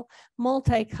some little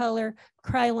multicolor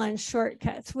Krylon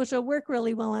shortcuts, which will work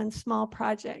really well on small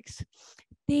projects.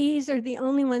 These are the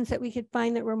only ones that we could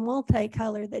find that were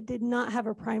multicolor that did not have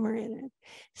a primer in it.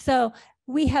 So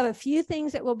we have a few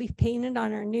things that will be painted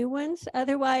on our new ones.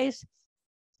 Otherwise,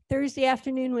 Thursday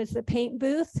afternoon was the paint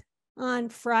booth. On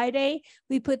Friday,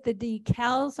 we put the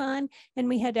decals on, and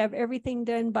we had to have everything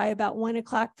done by about 1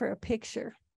 o'clock for a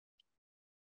picture.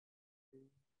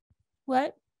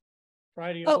 What?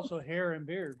 Friday also hair and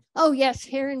beard. Oh, yes,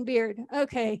 hair and beard.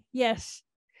 Okay, yes.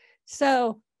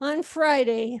 So on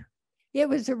Friday, it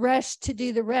was a rush to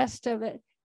do the rest of it.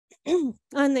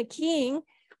 On the king,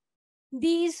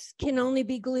 these can only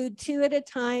be glued 2 at a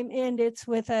time, and it's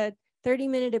with a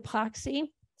 30-minute epoxy,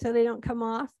 so they don't come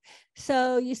off.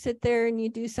 So you sit there and you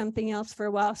do something else for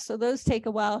a while. So those take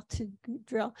a while to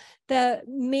drill. The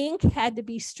mink had to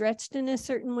be stretched in a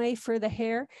certain way for the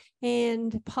hair.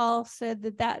 And Paul said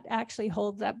that that actually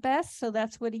holds up best. So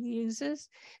that's what he uses.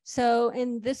 So,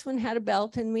 and this one had a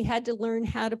belt, and we had to learn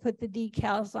how to put the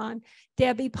decals on.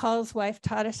 Debbie, Paul's wife,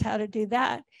 taught us how to do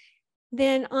that.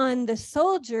 Then on the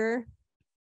soldier,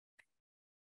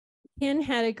 Ken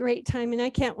had a great time, and I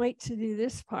can't wait to do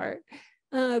this part.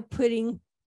 Putting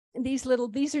these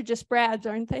are just brads,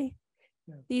 aren't they?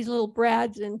 Yeah. These little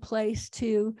brads in place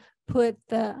to put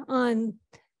on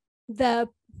the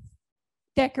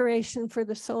decoration for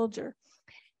the soldier.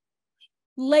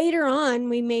 Later on,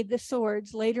 we made the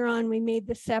swords. Later on, we made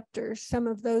the scepters, some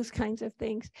of those kinds of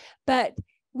things. But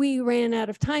we ran out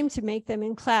of time to make them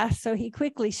in class, so he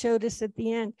quickly showed us at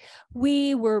the end.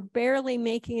 We were barely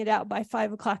making it out by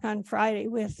 5 o'clock on Friday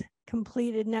with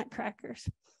completed Nutcrackers.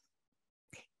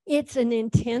 It's an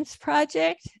intense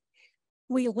project.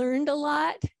 We learned a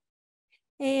lot.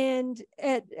 And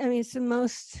it's the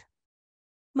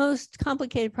most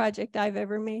complicated project I've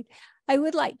ever made. I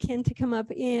would like Ken to come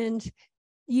up, and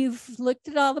you've looked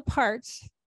at all the parts.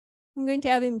 I'm going to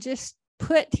have him just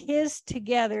put his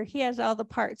together. He has all the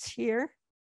parts here.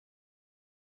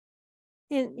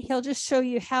 And he'll just show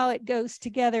you how it goes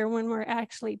together when we're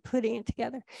actually putting it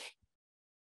together.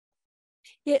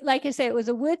 Like I said, it was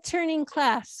a wood turning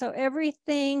class. So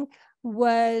everything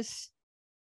was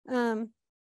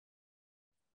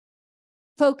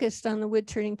focused on the wood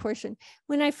turning portion.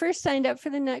 When I first signed up for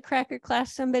the Nutcracker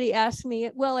class, somebody asked me,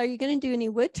 well, are you going to do any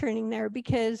wood turning there?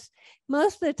 Because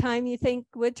most of the time you think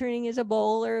wood turning is a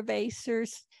bowl or a vase or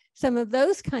some of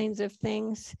those kinds of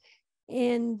things.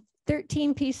 And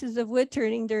 13 pieces of wood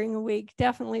turning during a week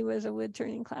definitely was a wood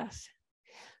turning class.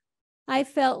 I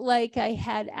felt like I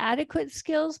had adequate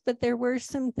skills, but there were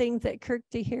some things that Kirk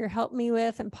DeHere helped me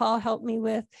with and Paul helped me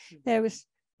with that I was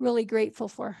really grateful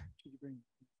for.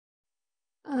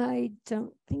 I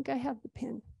don't think I have the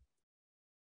pen.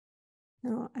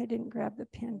 No, I didn't grab the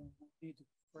pen.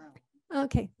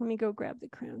 Okay, let me go grab the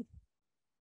crown.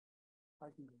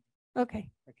 Okay.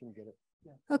 I can get it.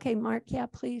 Okay, Mark, yeah,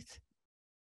 please.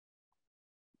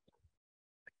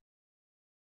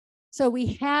 So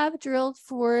we have drilled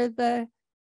for the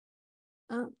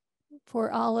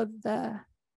for all of the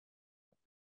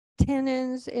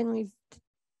tenons, and we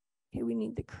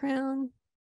need the crown.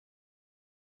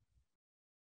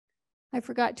 I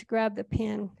forgot to grab the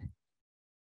pen.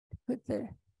 Put the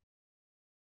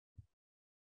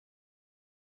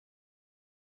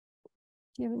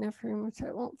do you have enough room so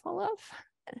it won't fall off?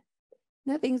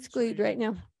 Nothing's glued right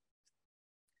now.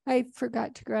 I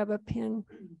forgot to grab a pen.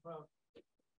 Well,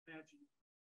 imagine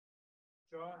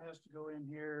jaw has to go in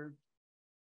here,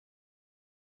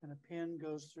 and a pin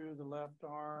goes through the left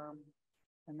arm,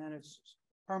 and then it's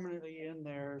permanently in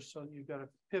there, so you've got a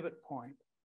pivot point.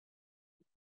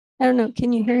 I don't know.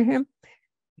 Can you hear him?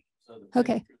 So the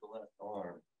okay. through the left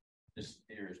arm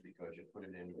disappears because you put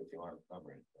it in with the arm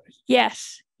covering. Right?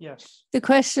 Yes. Yes. The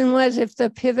question was if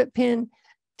the pivot pin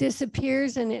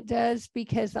disappears, and it does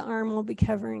because the arm will be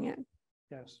covering it.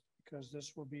 Yes, because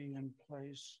this will be in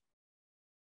place.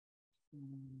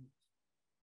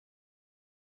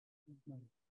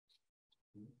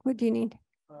 What do you need?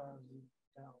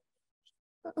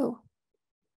 Oh.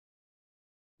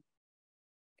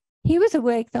 He was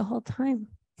awake the whole time.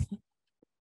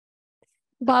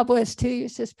 Bob was too, he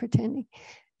was just pretending.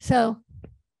 So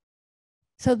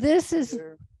this is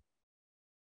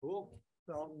cool.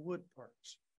 The wood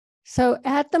parts. So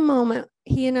at the moment,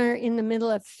 he and I are in the middle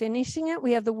of finishing it.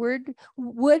 We have the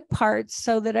wood parts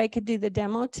so that I could do the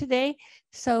demo today.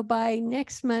 So by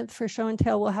next month for show and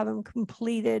tell, we'll have them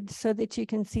completed so that you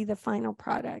can see the final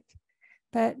product.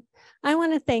 But I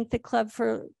want to thank the club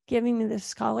for giving me this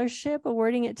scholarship,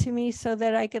 awarding it to me so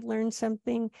that I could learn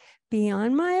something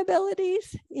beyond my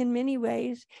abilities in many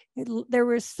ways. There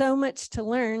was so much to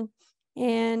learn.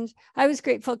 And I was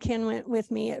grateful Ken went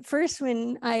with me. At first,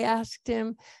 when I asked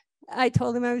him, I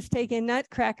told him I was taking a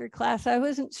Nutcracker class. I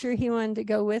wasn't sure he wanted to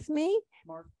go with me.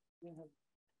 Mark.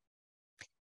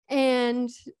 And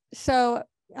so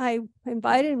I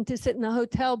invited him to sit in the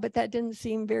hotel, but that didn't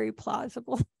seem very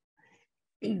plausible.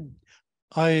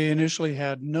 I initially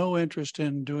had no interest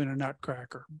in doing a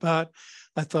Nutcracker, but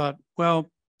I thought,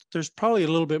 well, there's probably a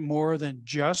little bit more than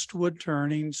just wood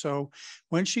turning. So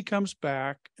when she comes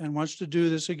back and wants to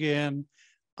do this again,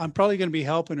 I'm probably going to be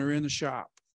helping her in the shop.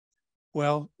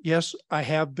 Well, yes, I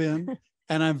have been,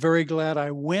 and I'm very glad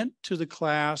I went to the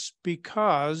class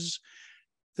because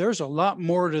there's a lot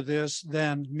more to this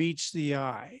than meets the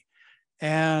eye.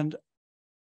 And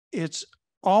it's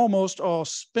almost all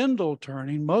spindle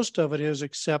turning. Most of it is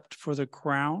except for the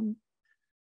crown,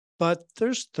 but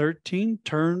there's 13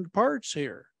 turned parts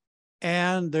here.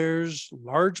 And there's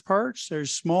large parts,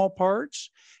 there's small parts,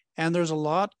 and there's a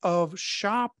lot of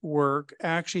shop work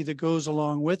actually that goes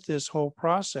along with this whole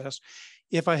process.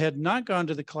 If I had not gone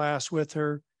to the class with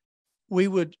her, we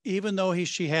would, even though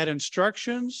she had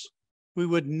instructions, we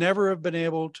would never have been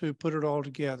able to put it all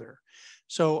together.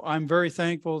 So I'm very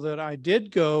thankful that I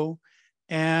did go,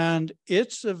 and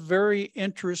it's a very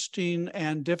interesting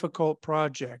and difficult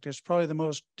project. It's probably the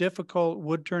most difficult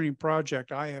wood turning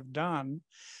project I have done.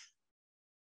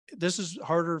 This is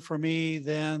harder for me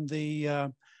than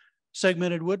the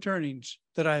segmented wood turnings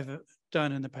that I've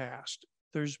done in the past.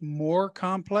 There's more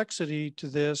complexity to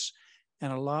this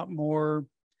and a lot more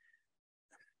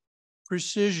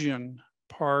precision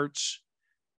parts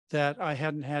that I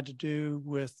hadn't had to do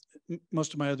with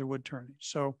most of my other wood turning.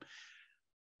 So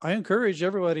I encourage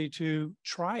everybody to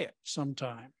try it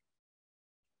sometime.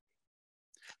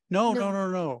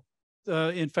 No.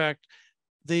 In fact,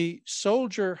 the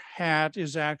soldier hat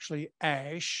is actually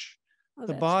ash. Oh, The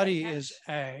that's body right, is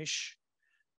ash.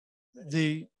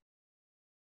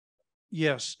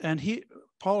 Yes, and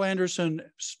Paul Anderson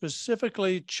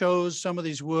specifically chose some of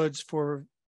these woods for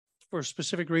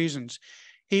specific reasons.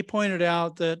 He pointed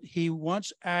out that he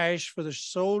wants ash for the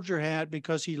soldier hat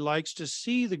because he likes to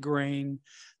see the grain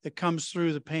that comes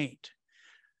through the paint.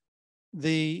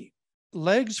 The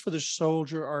legs for the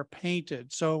soldier are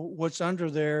painted. So what's under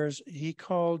there is he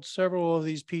called several of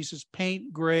these pieces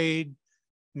paint grade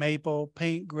maple,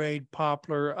 paint grade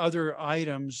poplar, other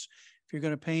items. If you're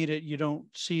going to paint it, you don't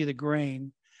see the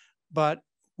grain. But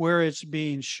where it's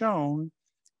being shown,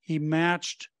 he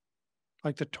matched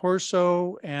like the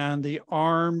torso and the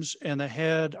arms and the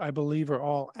head, I believe, are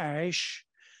all ash,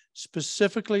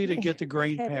 specifically to get the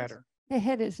grain pattern. The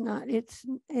head is not. It's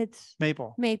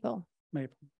Maple. maple.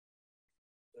 Maple.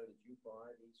 So did you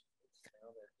buy these now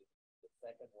that the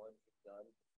second one is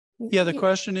done? Yeah, the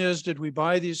question is, did we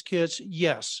buy these kits?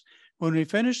 Yes. When we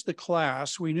finished the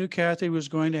class, we knew Kathy was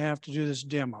going to have to do this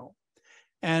demo.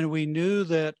 And we knew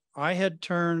that I had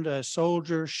turned a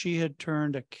soldier, she had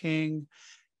turned a king,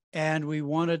 and we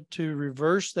wanted to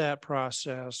reverse that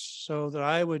process so that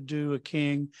I would do a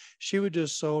king, she would do a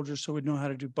soldier, so we'd know how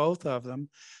to do both of them.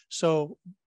 So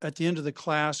at the end of the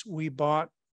class, we bought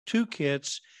 2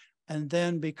 kits. And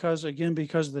then because of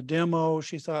the demo,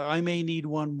 she thought I may need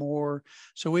one more.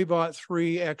 So we bought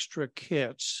 3 extra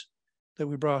kits that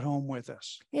we brought home with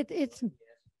us.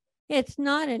 It's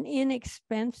not an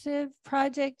inexpensive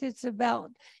project. It's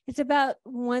about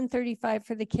 $135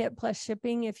 for the kit plus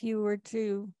shipping if you were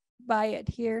to buy it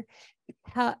here,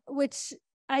 which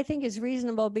I think is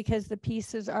reasonable because the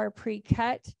pieces are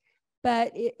pre-cut,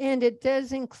 but it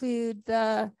does include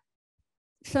it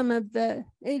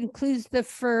includes the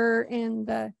fur and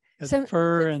the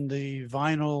fur and the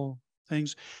vinyl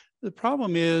things. The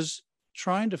problem is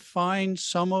trying to find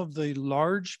some of the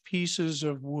large pieces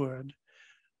of wood.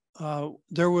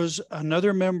 There was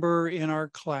another member in our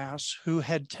class who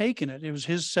had taken it. It was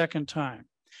his second time.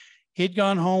 He'd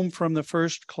gone home from the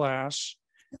first class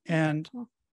and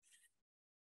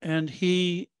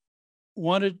he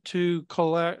wanted to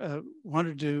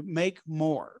make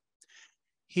more.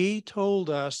 He told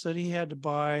us that he had to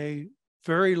buy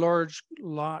very large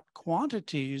lot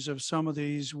quantities of some of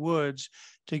these woods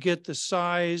to get the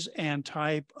size and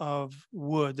type of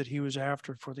wood that he was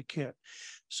after for the kit.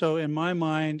 So in my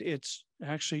mind, it's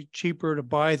actually cheaper to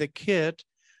buy the kit.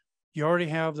 You already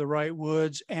have the right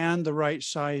woods and the right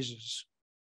sizes.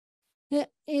 Yeah,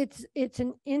 it's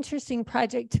an interesting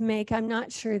project to make. I'm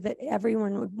not sure that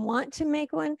everyone would want to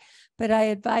make one, but I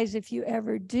advise if you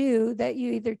ever do that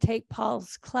you either take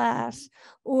Paul's class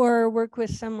or work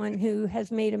with someone who has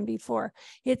made them before.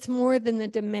 It's more than the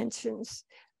dimensions.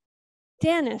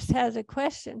 Dennis has a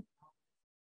question.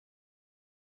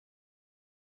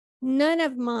 None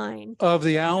of mine. Of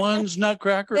the Allen's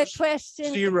Nutcrackers? The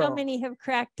question, 0. how many have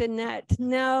cracked a nut?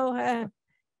 No,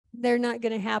 they're not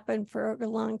going to happen for a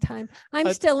long time.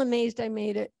 I'm still amazed I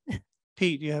made it.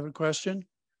 Pete, you have a question?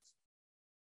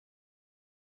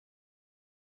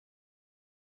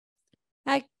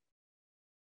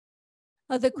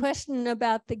 The question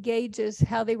about the gauges,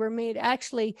 how they were made.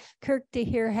 Actually, Kirk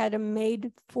DeHere had them made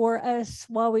for us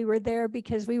while we were there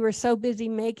because we were so busy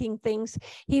making things.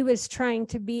 He was trying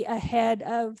to be ahead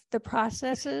of the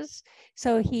processes.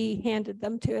 So he handed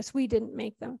them to us. We didn't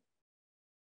make them.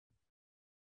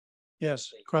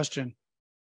 Yes, question.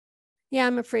 Yeah,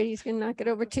 I'm afraid he's going to knock it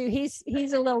over too. He's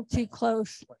a little too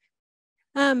close.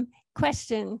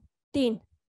 Question, Dean.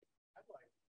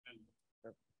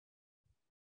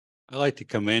 I'd like to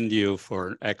commend you for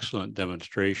an excellent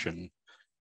demonstration.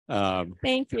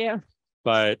 Thank you.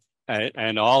 But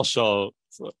and also,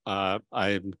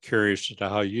 I'm curious as to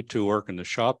how you two work in the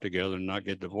shop together and not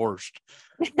get divorced.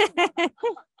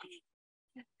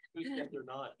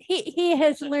 He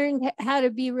has learned how to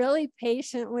be really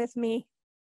patient with me.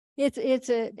 It's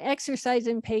an exercise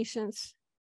in patience.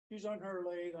 She's on her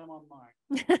lathe, I'm on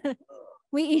mine.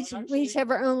 we each have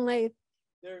our own lathe.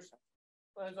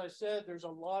 As I said, there's a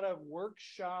lot of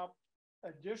workshop,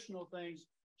 additional things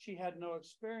she had no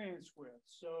experience with.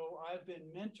 So I've been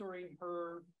mentoring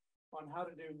her on how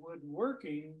to do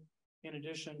woodworking. In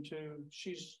addition to,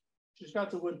 she's got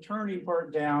the wood turning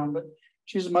part down, but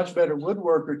she's a much better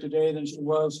woodworker today than she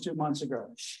was 2 months ago.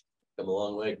 Come a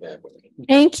long way, man.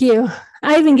 Thank you.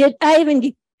 I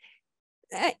even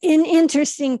an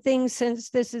interesting thing, since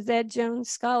this is Ed Jones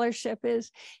Scholarship,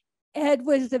 is Ed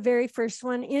was the very first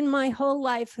one in my whole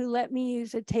life who let me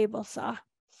use a table saw.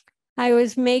 I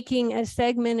was making a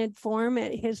segmented form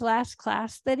at his last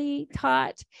class that he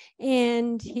taught,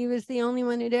 and he was the only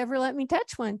one who'd ever let me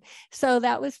touch one. So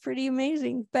that was pretty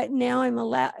amazing. But now I'm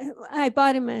allowed, I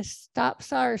bought him a stop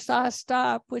saw or saw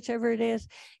stop, whichever it is.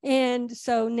 And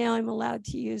so now I'm allowed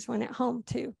to use one at home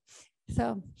too.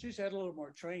 So She's had a little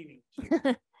more training.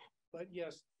 But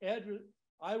yes, Ed,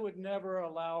 I would never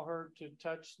allow her to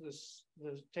touch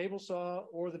the table saw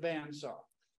or the band saw,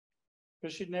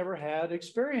 because she'd never had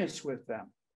experience with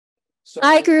them. So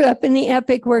I grew up in the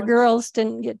epic where girls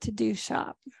didn't get to do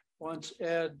shop. once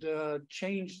Ed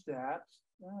changed that,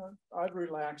 I've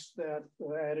relaxed that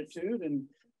attitude, and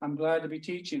I'm glad to be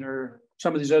teaching her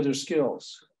some of these other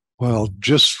skills. Well,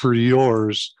 just for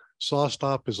yours, saw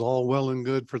stop is all well and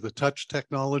good for the touch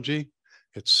technology.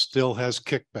 It still has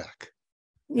kickback.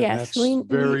 And Yes, that's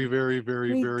very, very,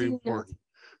 very, we very do know. important.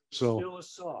 So Still a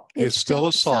saw. it's still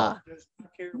a saw. Doesn't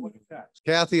care what it does.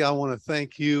 Kathy, I want to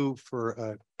thank you for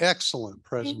an excellent you.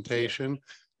 presentation.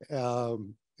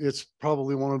 It's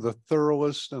probably one of the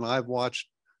thoroughest, and I've watched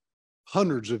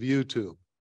hundreds of YouTube.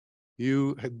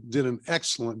 You did an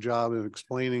excellent job in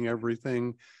explaining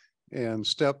everything and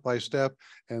step by step.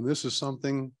 And this is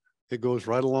something that goes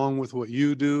right along with what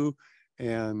you do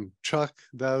and Chuck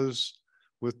does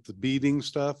with the beading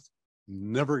stuff.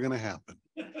 Never going to happen.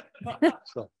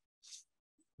 So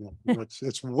yeah,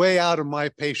 it's way out of my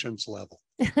patience level.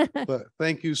 But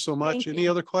thank you so much. Thank Any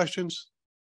you. other questions?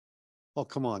 Oh,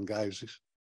 come on, guys.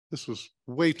 This was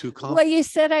way too Well, complicated. you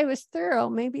said I was thorough.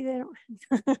 Maybe they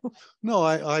don't. No,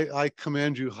 I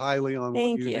commend you highly on what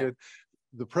Thank you you. did.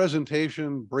 The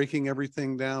presentation, breaking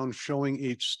everything down, showing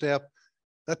each step,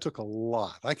 that took a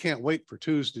lot. I can't wait for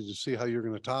Tuesday to see how you're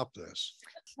going to top this.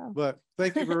 So, But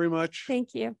thank you very much.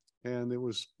 thank you. And it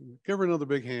was, give her another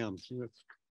big hand.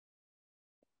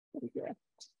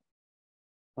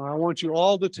 I want you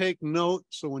all to take note,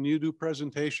 so when you do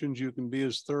presentations, you can be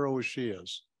as thorough as she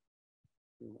is.